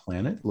pretty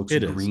planet. It looks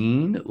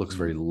green. It looks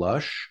very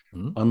lush,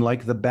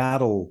 unlike the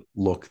battle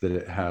look that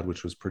it had,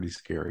 which was pretty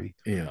scary.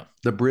 Yeah.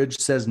 The bridge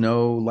says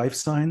no life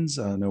signs,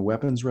 no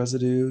weapons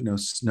residue,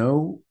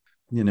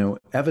 no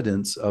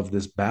evidence of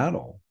this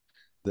battle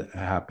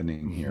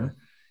happening here.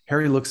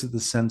 Harry looks at the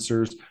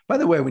sensors. By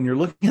the way, when you're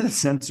looking at the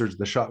sensors,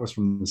 the shot was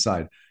from the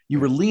side. You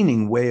were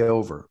leaning way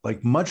over,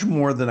 like much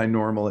more than I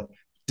normally.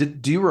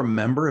 Do you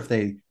remember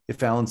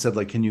if Alan said,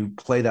 like, can you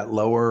play that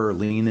lower or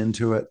lean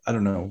into it? I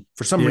don't know.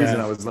 For some reason,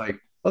 I was like,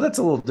 oh, that's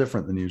a little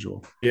different than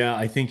usual. Yeah,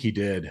 I think he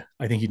did.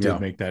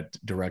 Make that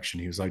direction.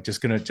 He was like,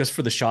 just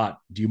for the shot,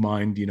 do you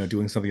mind,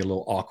 doing something a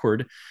little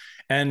awkward?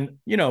 And,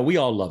 we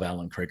all love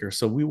Alan Craker,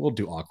 so we will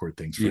do awkward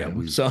things for him.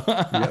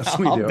 Yes,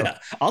 we do.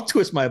 I'll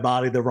twist my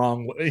body the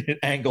wrong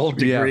angle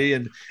degree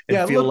and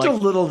it feel looked like...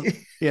 a little, it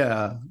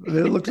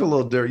looked a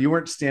little different. You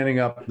weren't standing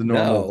up the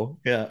normal.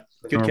 No, yeah.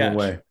 Good catch.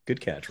 Way. Good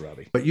catch,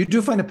 Robbie. But you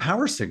do find a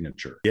power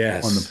signature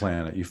on the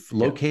planet. You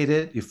locate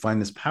it, you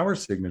find this power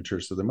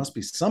signature. So there must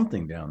be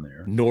something down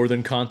there.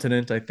 Northern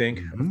continent, I think,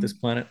 of this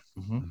planet.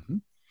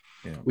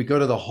 Yeah. We go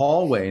to the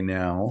hallway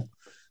now,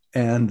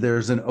 and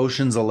there's an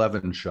Ocean's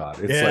 11 shot.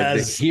 It's like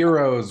the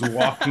heroes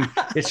walking.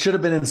 It should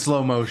have been in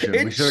slow motion.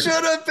 It should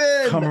have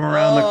been. Come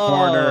around the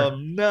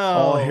corner.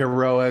 All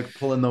heroic,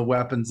 pulling the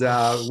weapons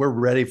out. We're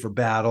ready for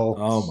battle.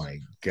 Oh, my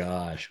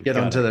gosh. Get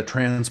onto the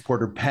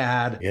transporter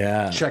pad.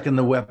 Yeah. Checking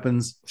the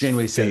weapons.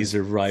 Janeway says,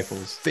 phaser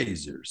rifles.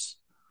 Phasers.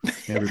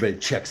 Everybody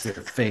checks their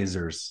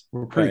phasers.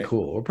 We're pretty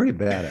cool. We're pretty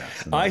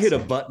badass. I hit a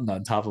button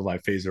on top of my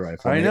phaser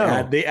rifle. I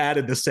know. They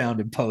added the sound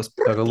in post.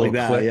 Like a little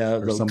click. Yeah, a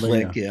little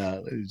click. Yeah.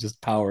 It was just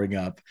powering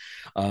up.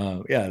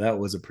 That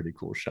was a pretty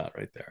cool shot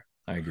right there.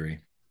 I agree.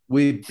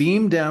 We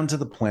beam down to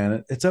the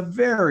planet. It's a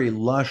very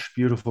lush,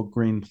 beautiful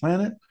green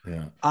planet.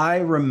 Yeah. I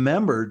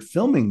remembered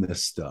filming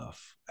this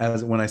stuff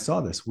when I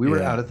saw this. We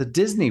were out at the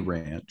Disney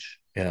Ranch.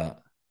 Yeah.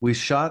 We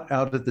shot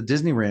out at the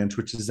Disney Ranch,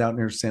 which is out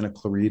near Santa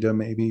Clarita,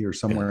 maybe, or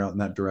somewhere out in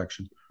that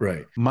direction.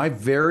 Right. My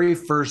very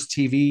first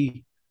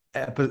broadcast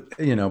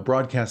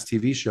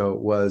TV show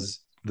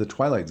was The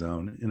Twilight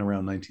Zone in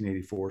around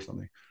 1984 or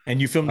something.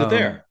 And you filmed it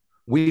there?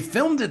 We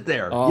filmed it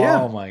there.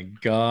 Oh my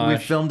gosh.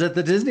 We filmed at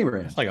the Disney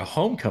Ranch. It's like a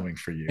homecoming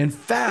for you. In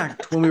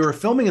fact, when we were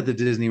filming at the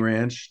Disney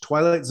Ranch,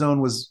 Twilight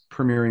Zone was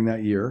premiering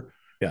that year.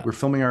 Yeah. We're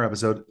filming our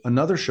episode.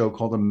 Another show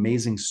called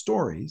Amazing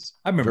Stories.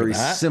 I remember very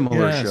that.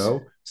 Similar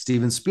show.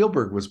 Steven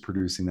Spielberg was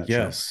producing that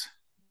show.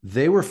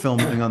 They were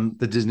filming on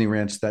the Disney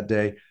Ranch that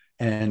day,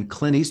 and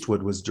Clint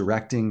Eastwood was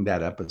directing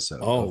that episode.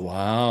 Oh,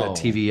 wow.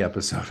 That TV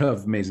episode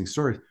of Amazing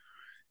Stories.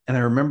 And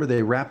I remember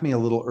they wrapped me a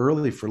little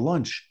early for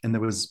lunch, and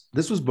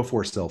this was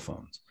before cell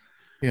phones.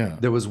 Yeah.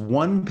 There was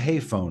one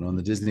payphone on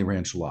the Disney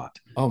Ranch lot.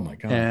 Oh my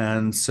God.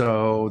 And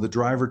so the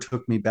driver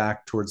took me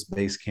back towards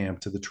base camp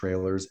to the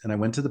trailers, and I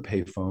went to the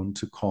payphone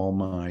to call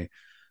my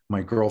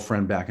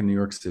girlfriend back in New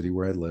York City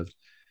where I lived.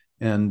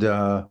 And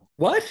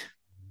what?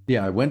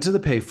 Yeah, I went to the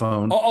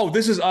payphone. Oh,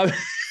 this is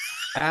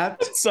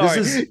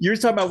Sorry, you're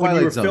talking about when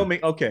you were Zone.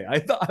 filming. Okay,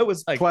 I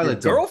was like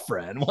Twilight your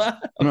girlfriend.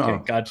 What? Okay,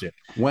 gotcha.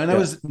 When I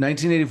was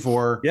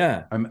 1984,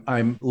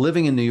 I'm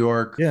living in New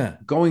York.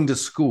 Going to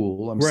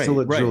school. I'm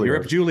still at Juilliard. You're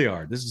at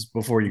Juilliard. This is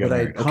before you got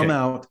married. But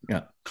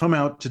I come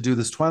out to do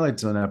this Twilight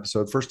Zone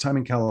episode. First time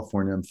in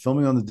California. I'm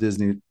filming on the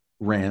Disney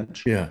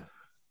Ranch. Yeah.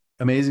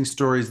 Amazing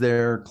stories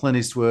there. Clint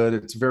Eastwood.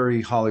 It's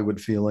very Hollywood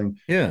feeling.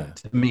 Yeah.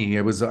 To me,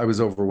 I was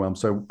overwhelmed.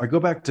 So I go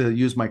back to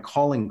use my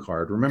calling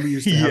card. Remember, you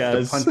used to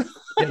have to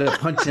you had to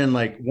punch in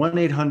like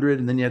 1-800,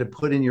 and then you had to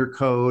put in your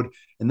code,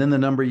 and then the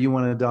number you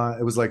want to dial.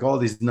 It was like all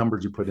these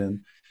numbers you put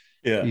in.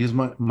 Yeah. I use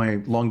my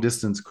long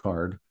distance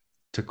card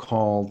to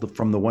call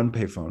from the one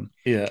payphone.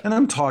 Yeah. And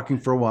I'm talking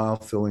for a while,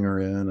 filling her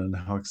in, and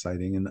how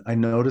exciting. And I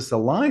noticed a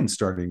line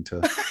starting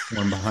to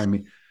form behind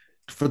me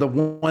for the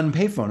one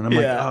payphone. And I'm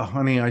like, oh,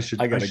 honey, I should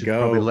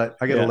probably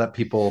let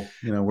people,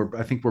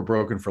 I think we're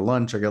broken for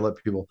lunch. I got to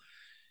let people.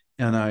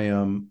 And I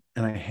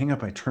hang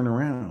up, I turn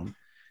around,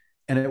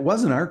 and it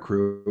wasn't our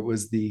crew. It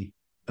was the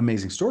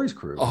Amazing Stories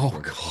crew.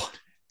 Oh God.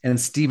 And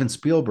Steven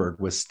Spielberg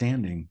was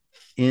standing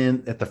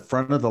at the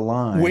front of the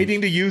line,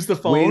 waiting to use the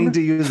phone, waiting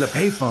to use the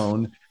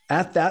payphone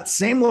at that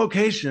same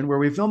location where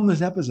we filmed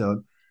this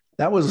episode.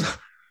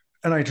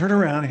 And I turned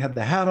around, he had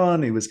the hat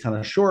on, he was kind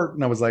of short.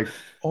 And I was like,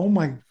 oh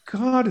my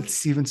God, it's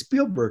Steven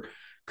Spielberg.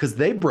 Because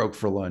they broke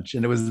for lunch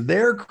and it was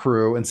their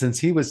crew. And since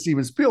he was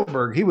Steven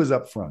Spielberg, he was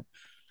up front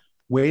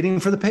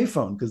waiting for the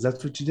payphone, because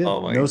that's what you did.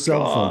 Oh my no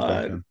cell phones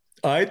back then.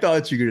 I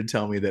thought you were going to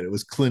tell me that it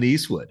was Clint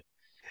Eastwood.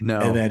 No.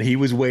 And then he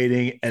was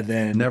waiting, and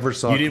then never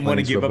saw. You didn't want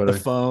to give up the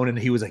phone, and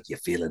he was like, "You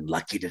feeling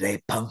lucky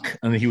today, punk?"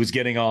 And he was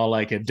getting all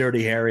like a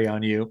Dirty Harry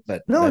on you.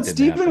 But no, and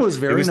Steven was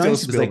very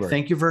nice. He was like,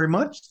 "Thank you very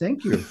much,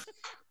 thank you."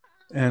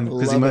 And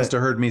because he must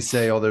have heard me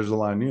say, "Oh, there's a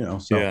line,"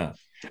 So. Yeah.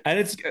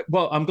 And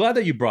I'm glad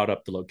that you brought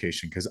up the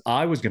location, because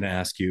I was going to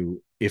ask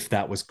you if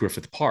that was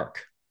Griffith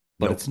Park,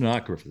 but It's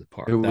not Griffith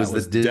Park. It was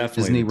the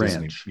Disney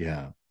Ranch.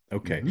 Yeah.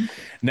 Okay. Mm-hmm.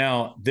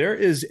 Now there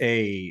is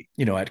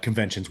at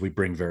conventions, we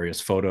bring various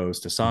photos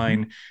to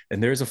sign. Mm-hmm.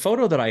 And there's a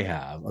photo that I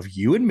have of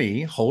you and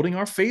me holding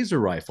our phaser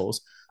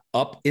rifles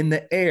up in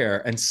the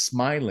air and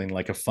smiling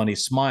like a funny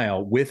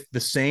smile with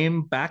the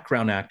same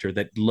background actor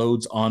that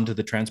loads onto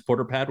the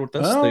transporter pad with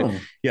us.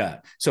 Oh.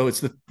 So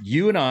it's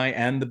you and I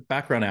and the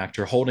background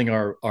actor holding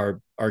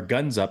our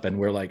guns up, and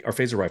we're like, our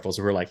phaser rifles,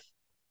 and we're like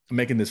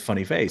making this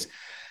funny face.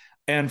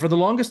 And for the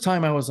longest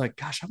time, I was like,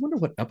 gosh, I wonder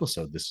what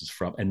episode this is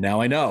from. And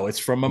now I know it's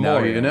from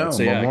Memorial.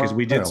 So because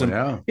we did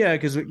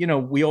because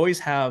we always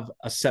have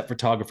a set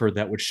photographer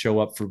that would show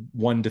up for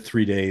 1 to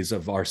 3 days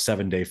of our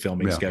 7-day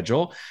filming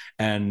schedule.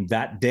 And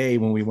that day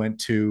when we went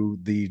to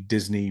the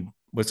Disney,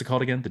 what's it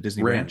called again? The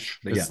Disney Ranch.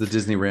 It's the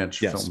Disney Ranch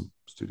film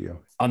studio.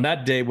 On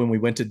that day when we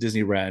went to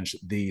Disney Ranch,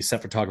 the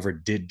set photographer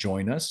did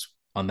join us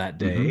on that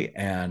day. Mm-hmm.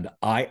 And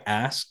I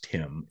asked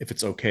him if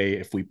it's okay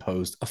if we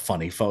posed a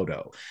funny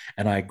photo.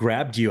 And I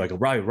grabbed you, I go,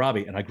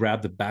 Robbie, and I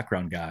grabbed the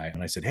background guy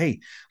and I said, hey,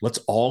 let's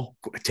all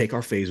take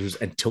our phasers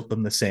and tilt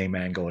them the same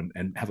angle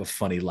and have a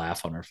funny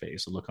laugh on our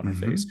face, a look on our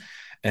face.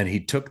 And he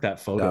took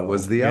that photo. That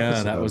was the episode.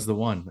 Yeah, that was the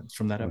one. That's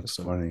from that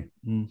episode. Funny.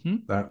 Mm-hmm.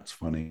 That's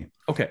funny.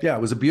 Okay. Yeah,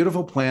 it was a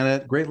beautiful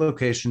planet, great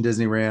location,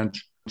 Disney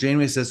Ranch.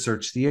 Janeway says,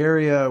 search the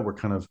area. We're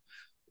kind of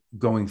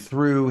going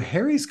through.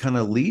 Harry's kind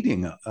of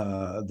leading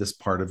this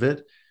part of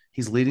it.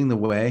 He's leading the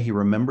way. He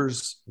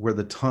remembers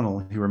the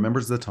tunnel.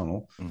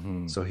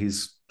 Mm-hmm. So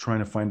he's trying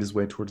to find his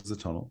way towards the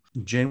tunnel.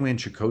 Janeway and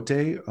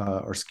Chakotay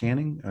are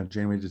scanning.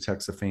 Janeway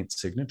detects a faint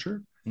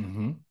signature.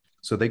 Mm-hmm.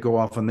 So they go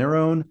off on their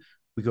own.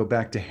 We go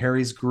back to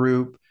Harry's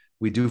group.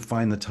 We do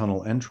find the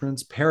tunnel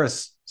entrance.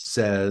 Paris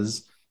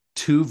says,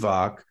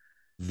 Tuvok,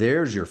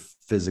 there's your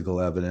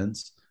physical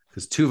evidence.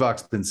 Because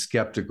Tuvok's been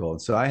skeptical.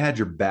 And so I had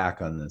your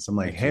back on this. I'm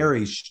like,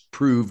 Harry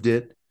proved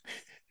it.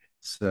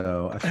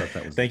 So I thought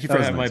that was. Thank you for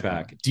having my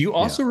back. Do you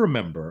also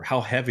remember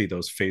how heavy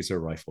those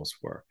phaser rifles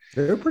were?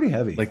 They were pretty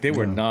heavy. Like they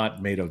were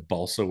not made of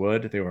balsa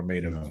wood. They were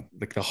made of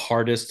like the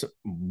hardest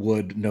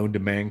wood known to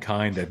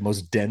mankind, the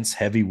most dense,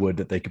 heavy wood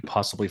that they could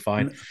possibly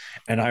find.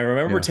 And I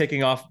remember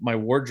taking off my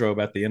wardrobe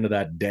at the end of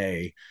that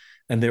day,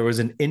 and there was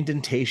an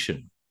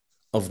indentation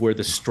of where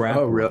the strap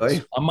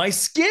was on my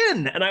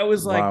skin. And I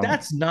was like,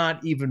 that's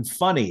not even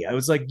funny. I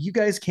was like, you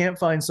guys can't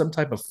find some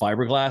type of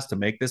fiberglass to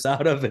make this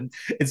out of. And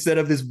instead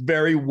of this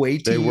very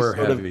weighty, they were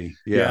heavy.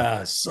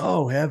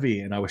 So heavy.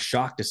 And I was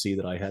shocked to see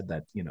that I had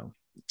that,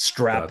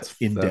 strap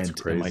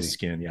indent in my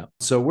skin. Yeah.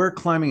 So we're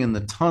climbing in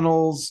the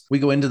tunnels. We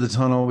go into the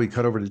tunnel. We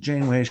cut over to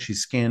Janeway. She's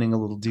scanning a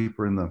little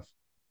deeper in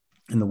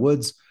the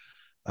woods.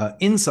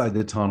 Inside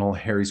the tunnel,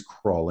 Harry's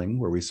crawling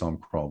where we saw him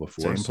crawl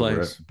before.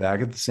 We're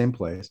back at the same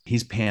place.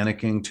 He's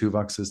panicking.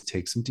 Tuvok says,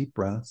 take some deep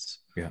breaths.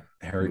 Yeah.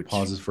 Harry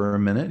pauses for a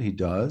minute. He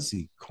does.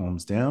 He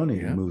calms down. He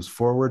moves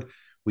forward.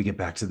 We get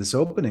back to this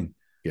opening.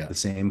 Yeah. The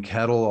same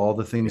kettle. All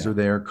the things are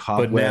there.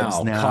 Cobwebs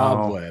but now.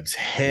 Cobwebs.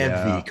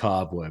 Heavy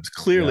cobwebs.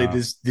 Clearly,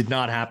 this did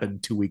not happen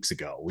 2 weeks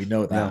ago. We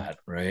know that,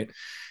 right?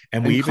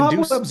 And we even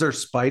cobwebs are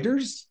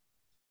spiders.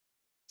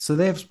 So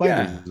they have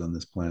spiders on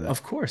this planet.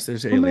 Of course,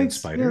 there's alien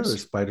spiders.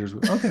 There's spiders.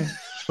 Okay,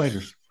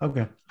 spiders.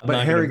 Okay.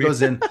 But Harry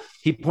goes in,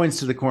 he points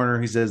to the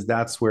corner. He says,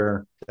 that's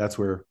where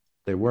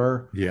they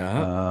were.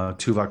 Yeah.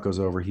 Tuvok goes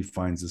over. He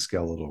finds the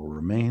skeletal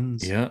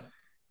remains. Yeah.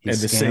 And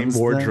the same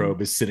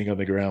wardrobe is sitting on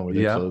the ground where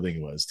the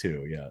clothing was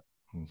too. Yeah.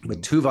 Mm-hmm.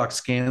 But Tuvok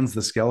scans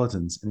the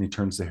skeletons and he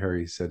turns to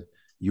Harry. He said,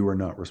 you are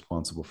not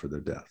responsible for their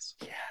deaths.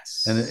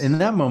 Yes. And in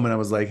that moment, I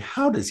was like,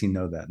 how does he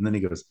know that? And then he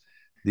goes,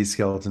 these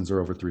skeletons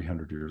are over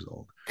 300 years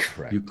old.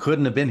 Correct. You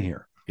couldn't have been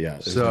here. Yeah.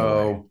 There's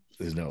no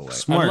way.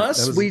 Smart.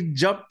 Unless we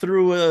jump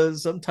through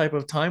some type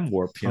of time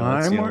warp.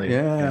 Time warp?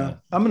 Yeah.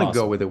 I'm going to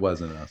go with it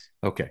wasn't us.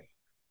 Okay.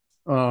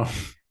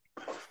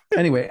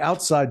 Anyway,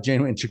 outside,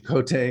 Janeway and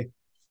Chakotay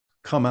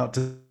come out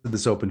to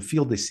this open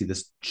field. They see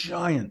this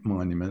giant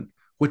monument,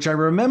 which I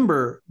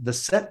remember the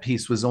set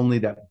piece was only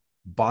that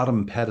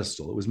bottom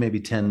pedestal. It was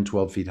maybe 10,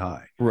 12 feet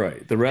high.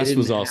 Right. The rest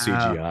was all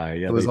CGI.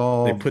 Yeah,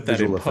 they put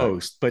that in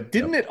post. But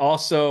didn't it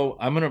also,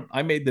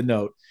 I made the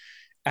note,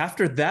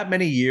 after that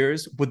many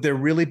years, would there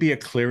really be a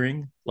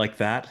clearing like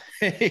that?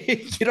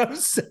 You know what I'm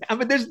saying? I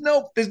mean, there's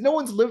no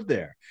one's lived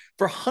there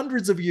for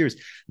hundreds of years.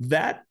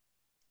 That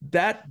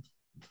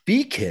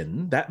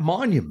beacon, that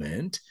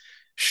monument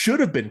should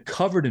have been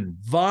covered in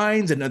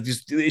vines and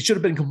it should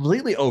have been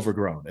completely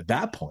overgrown at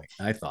that point.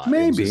 I thought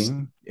maybe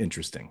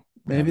interesting.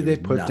 Maybe they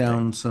put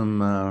down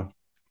some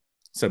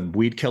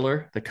weed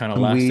killer that kind of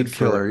lasted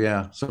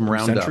some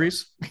Roundup.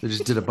 Centuries. They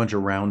just did a bunch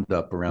of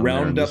Roundup around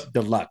Roundup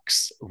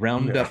Deluxe,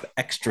 Roundup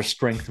Extra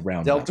Strength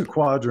Roundup, Delta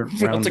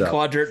Quadrant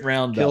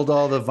Roundup. Killed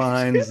all the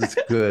vines. It's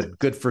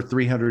good for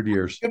 300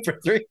 years.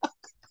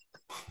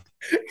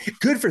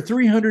 Good for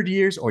 300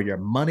 years or your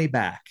money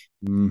back.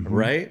 Mm-hmm.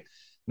 Right?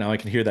 Now I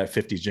can hear that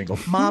 50s jingle.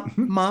 Mop,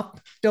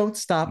 mop, don't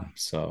stop.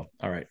 So,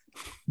 all right,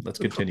 let's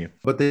continue.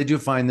 But they do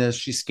find this.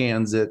 She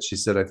scans it. She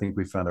said, I think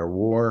we found our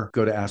war.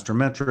 Go to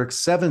Astrometrics.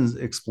 Seven's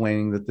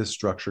explaining that this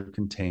structure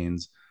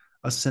contains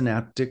a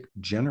synaptic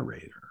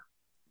generator,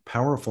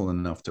 powerful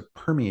enough to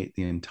permeate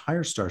the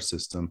entire star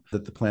system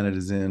that the planet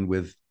is in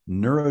with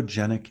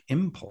neurogenic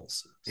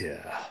impulses.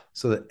 Yeah.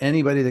 So that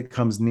anybody that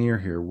comes near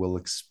here will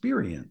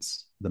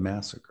experience the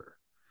massacre.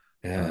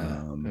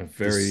 Yeah, a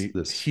very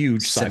this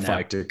huge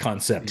sci-fi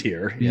concept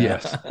here. Yeah.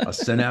 Yes, a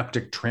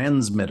synaptic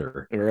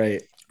transmitter.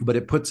 Right. But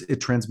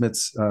it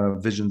transmits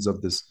visions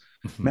of this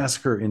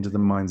massacre into the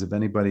minds of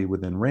anybody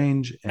within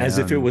range. As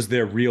if it was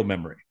their real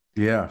memory.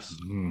 Yes.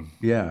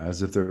 Yeah,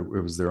 as if it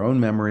was their own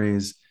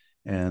memories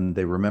and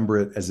they remember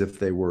it as if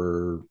they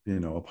were,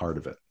 a part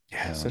of it.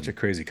 Yeah, such a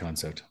crazy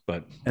concept,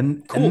 but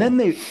and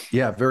then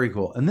very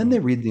cool. And then they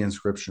read the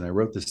inscription. I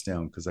wrote this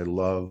down because I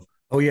love.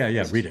 Oh yeah,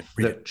 read it.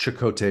 That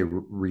Chakotay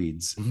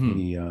reads.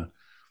 Mm-hmm.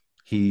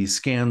 He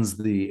scans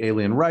the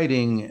alien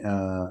writing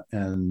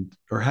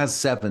or has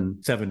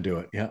Seven do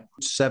it. Yeah,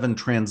 Seven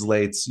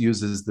translates,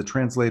 uses the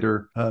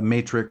translator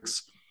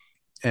matrix,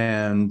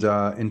 and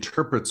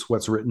interprets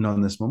what's written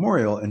on this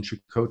memorial. And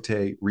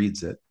Chakotay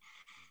reads it,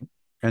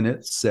 and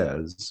it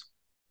says,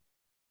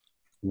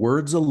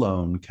 "Words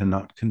alone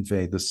cannot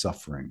convey the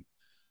suffering.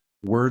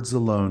 Words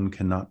alone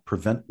cannot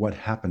prevent what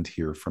happened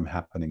here from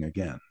happening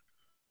again.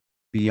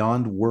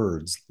 Beyond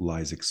words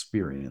lies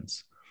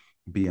experience.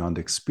 Beyond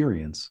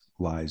experience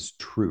lies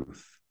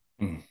truth.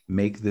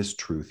 Make this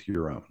truth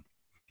your own."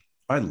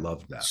 I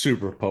love that.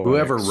 Super poetic.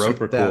 Whoever wrote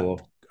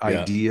that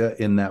idea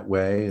in that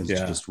way is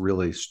just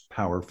really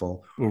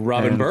powerful. Well,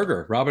 Robin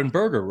Berger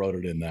wrote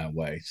it in that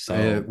way. So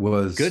it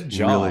was good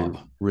job. Really,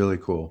 really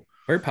cool.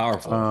 Very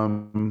powerful.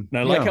 And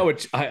I like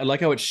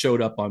how it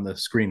showed up on the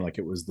screen, like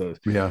it was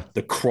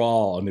the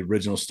crawl in the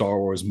original Star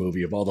Wars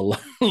movie of all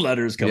the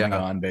letters coming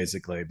on,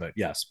 basically. But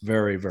yes,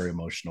 very, very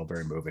emotional,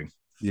 very moving.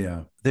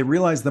 Yeah, they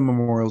realize the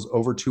memorial's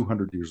over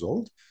 200 years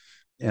old,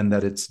 and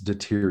that it's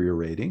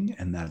deteriorating,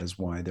 and that is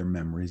why their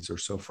memories are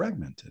so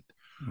fragmented.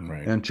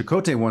 Right. And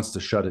Chakotay wants to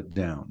shut it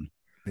down.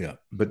 Yeah,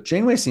 but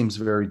Janeway seems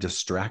very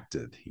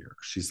distracted here.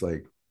 She's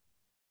like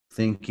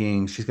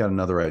thinking. She's got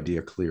another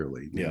idea.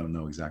 Clearly, we don't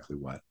know exactly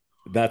what.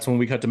 That's when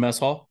we cut to mess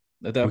hall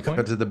at that point? We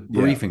cut to the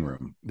briefing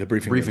room. The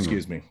briefing room,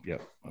 excuse me. Yeah,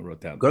 I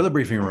wrote that. Go to the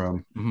briefing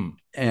room. Mm-hmm.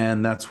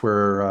 And that's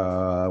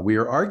where we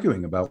are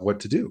arguing about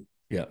what to do.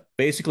 Yeah.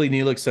 Basically,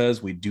 Neelix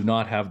says we do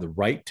not have the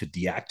right to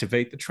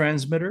deactivate the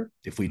transmitter.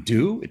 If we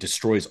do, it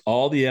destroys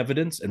all the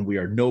evidence, and we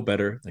are no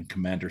better than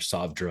Commander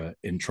Savdra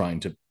in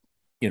trying to,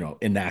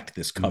 enact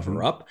this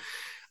cover up.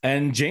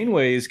 And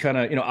Janeway is kind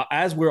of,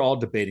 as we're all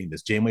debating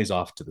this, Janeway's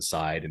off to the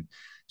side, and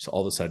so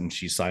all of a sudden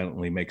she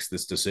silently makes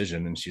this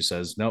decision and she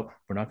says, nope,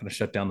 we're not going to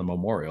shut down the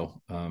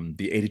memorial.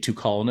 The 82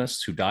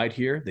 colonists who died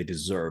here, they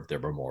deserve their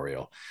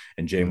memorial.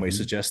 And Janeway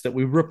suggests that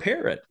we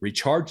repair it,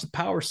 recharge the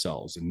power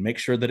cells, and make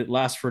sure that it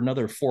lasts for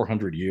another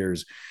 400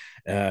 years.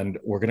 And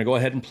we're going to go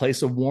ahead and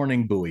place a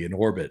warning buoy in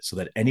orbit so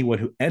that anyone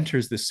who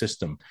enters this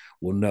system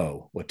will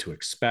know what to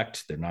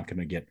expect. They're not going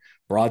to get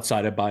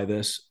broadsided by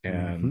this.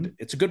 And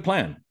it's a good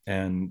plan.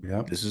 And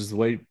this is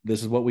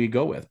what we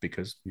go with,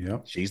 because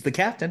she's the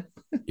captain.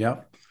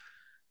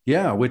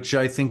 Yeah, which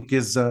I think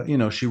is,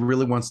 she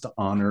really wants to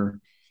honor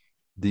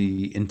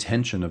the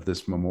intention of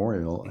this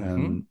memorial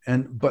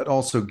but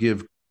also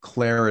give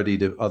clarity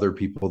to other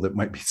people that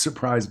might be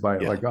surprised by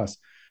it, like us.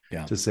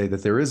 to say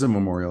that there is a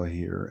memorial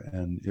here,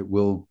 and it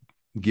will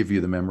give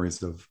you the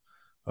memories of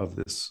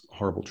this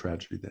horrible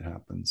tragedy that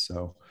happened.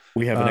 So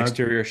we have an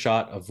exterior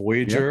shot of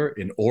Voyager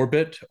in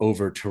orbit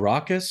over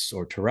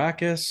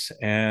Arrakis,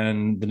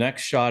 and the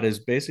next shot is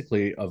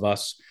basically of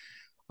us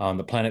on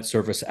the planet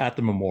surface at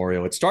the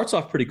memorial. It starts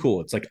off pretty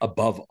cool. It's like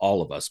above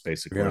all of us,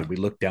 basically. Yeah. We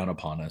look down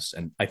upon us,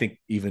 and I think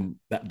even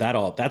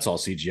that's all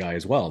CGI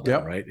as well,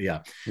 then, right?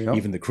 Yeah,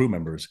 even the crew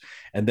members.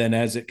 And then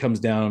as it comes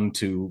down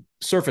to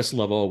surface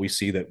level, we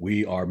see that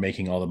we are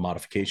making all the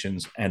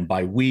modifications, and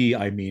by we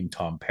I mean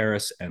Tom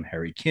Paris and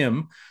Harry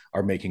Kim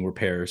are making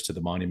repairs to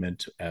the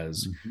monument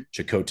as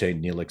Chakotay,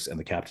 Neelix, and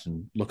the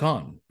captain look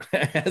on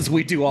as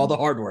we do all the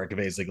hard work,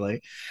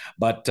 basically.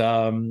 But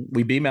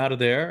we beam out of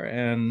there,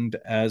 and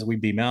as we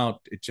beam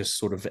out, it just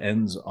sort of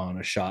ends on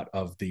a shot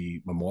of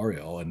the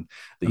memorial and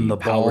the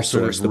power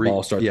source. The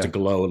ball starts to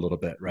glow a little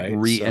bit, right?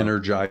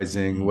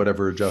 Re-energizing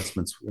whatever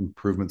adjustments,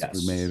 improvements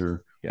we made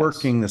are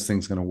working. This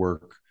thing's going to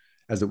work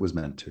as it was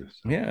meant to.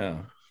 So.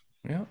 Yeah.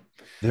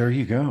 There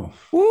you go.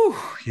 Woo.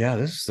 Yeah,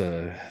 this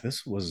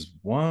was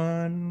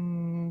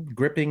one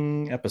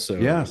gripping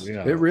episode. Yes,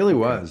 it really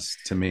was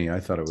to me. I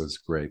thought it was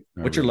great.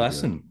 What's your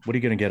lesson? Did. What are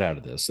you going to get out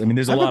of this? I mean,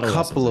 there's a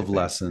couple of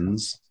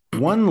lessons.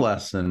 One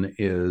lesson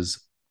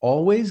is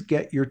always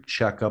get your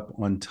checkup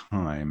on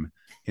time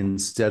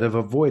instead of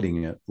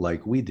avoiding it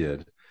like we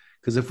did.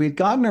 Because if we'd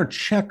gotten our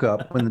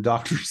checkup when the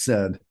doctor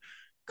said,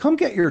 "Come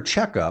get your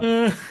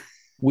checkup,"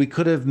 we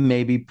could have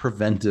maybe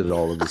prevented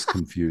all of this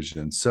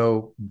confusion.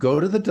 So go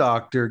to the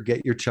doctor,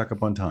 get your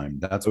checkup on time.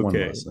 That's one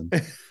lesson.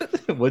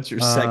 What's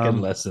your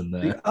second lesson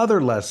then? The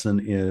other lesson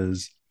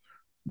is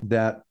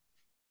that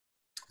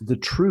the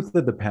truth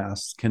of the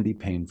past can be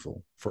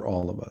painful for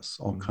all of us,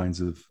 all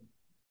kinds of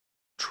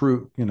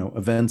true,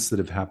 events that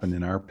have happened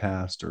in our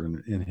past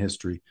or in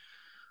history.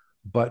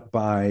 But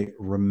by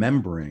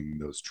remembering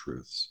those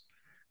truths,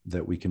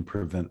 that we can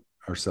prevent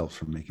ourselves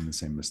from making the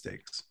same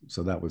mistakes.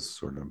 So that was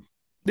sort of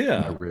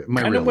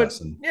my real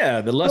lesson.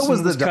 Yeah, the lesson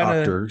was the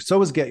doctor. So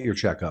was get your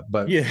checkup,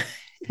 but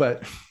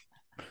but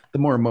the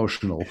more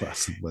emotional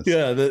lesson was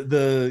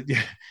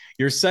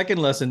your second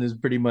lesson is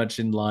pretty much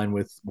in line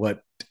with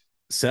what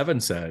Seven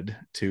said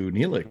to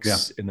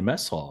Neelix in the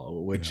mess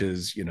hall, which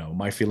is,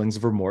 my feelings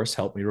of remorse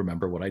help me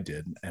remember what I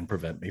did and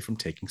prevent me from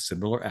taking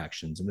similar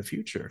actions in the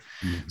future.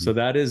 So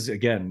that is,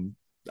 again,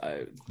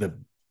 the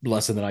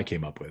lesson that I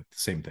came up with.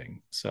 Same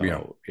thing.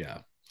 So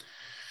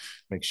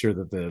make sure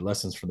that the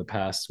lessons from the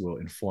past will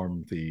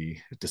inform the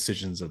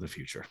decisions of the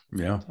future.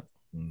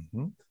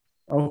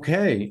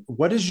 Okay,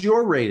 what is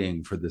your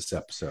rating for this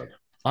episode?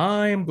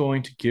 I am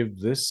going to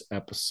give this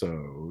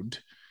episode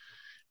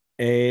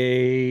I'm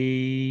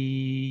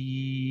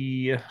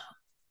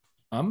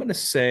going to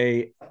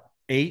say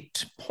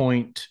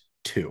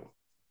 8.2.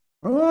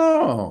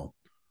 Oh,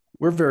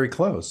 we're very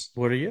close.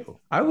 What are you?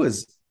 I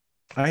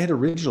had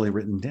originally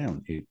written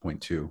down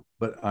 8.2,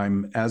 but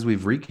as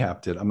we've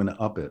recapped it, I'm going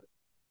to up it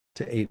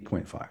to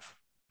 8.5.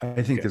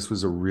 I think this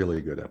was a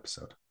really good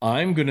episode.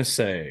 I'm going to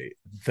say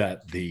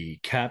that the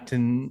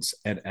captains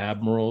and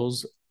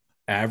admirals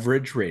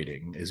average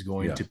rating is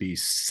going to be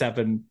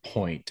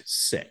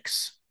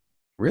 7.6.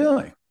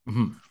 Really?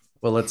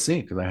 Well, let's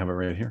see, because I have it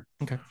right here.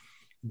 Okay.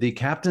 The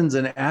captains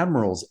and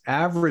admirals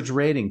average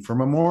rating for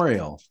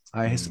Memorial.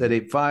 I said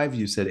 8.5.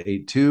 You said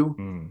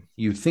 8.2.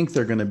 You think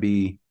they're going to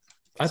be?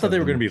 I thought they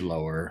were going to be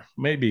lower.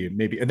 Maybe.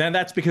 And then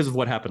that's because of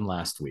what happened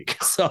last week.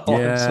 So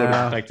I'm sort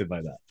of affected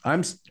by that.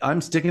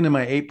 I'm sticking to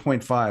my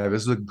 8.5.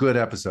 This is a good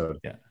episode.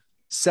 Yeah.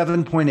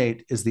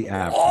 7.8 is the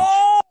average.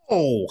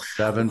 Oh,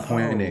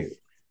 7.8.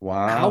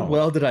 Wow. How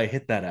well did I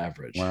hit that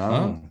average?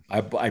 Wow.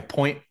 I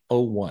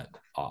 0.01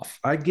 off.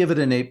 I'd give it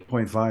an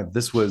 8.5.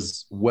 This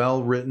was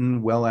well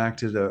written, well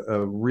acted,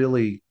 a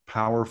really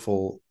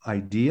powerful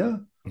idea.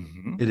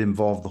 It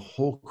involved the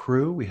whole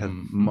crew. We had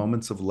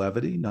moments of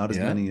levity, not as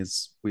many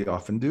as we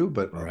often do,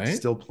 but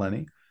still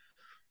plenty.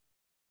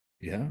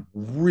 Yeah.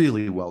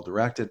 Really well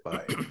directed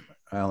by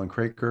Alan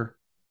Craker.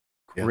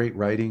 Great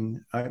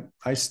writing.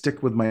 I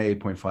stick with my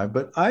 8.5,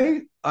 but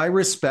I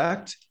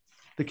respect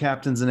the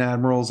captains and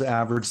admirals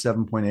average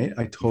 7.8.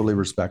 I totally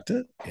respect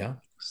it. Yeah.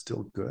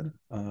 Still good.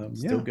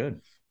 Still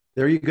good.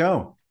 There you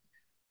go.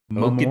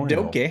 Okie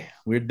dokie.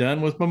 We're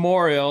done with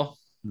Memorial.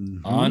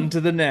 On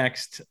to the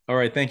next. All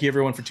right. Thank you,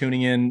 everyone, for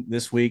tuning in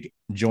this week.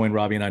 Join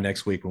Robbie and I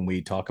next week when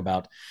we talk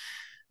about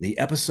the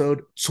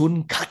episode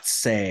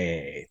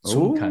Tsunkatse.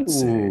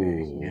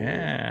 Ooh.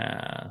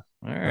 Yeah.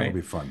 All right. That'll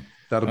be fun.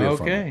 That'll be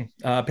fun. Okay.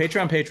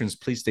 Patreon patrons,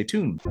 please stay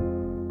tuned.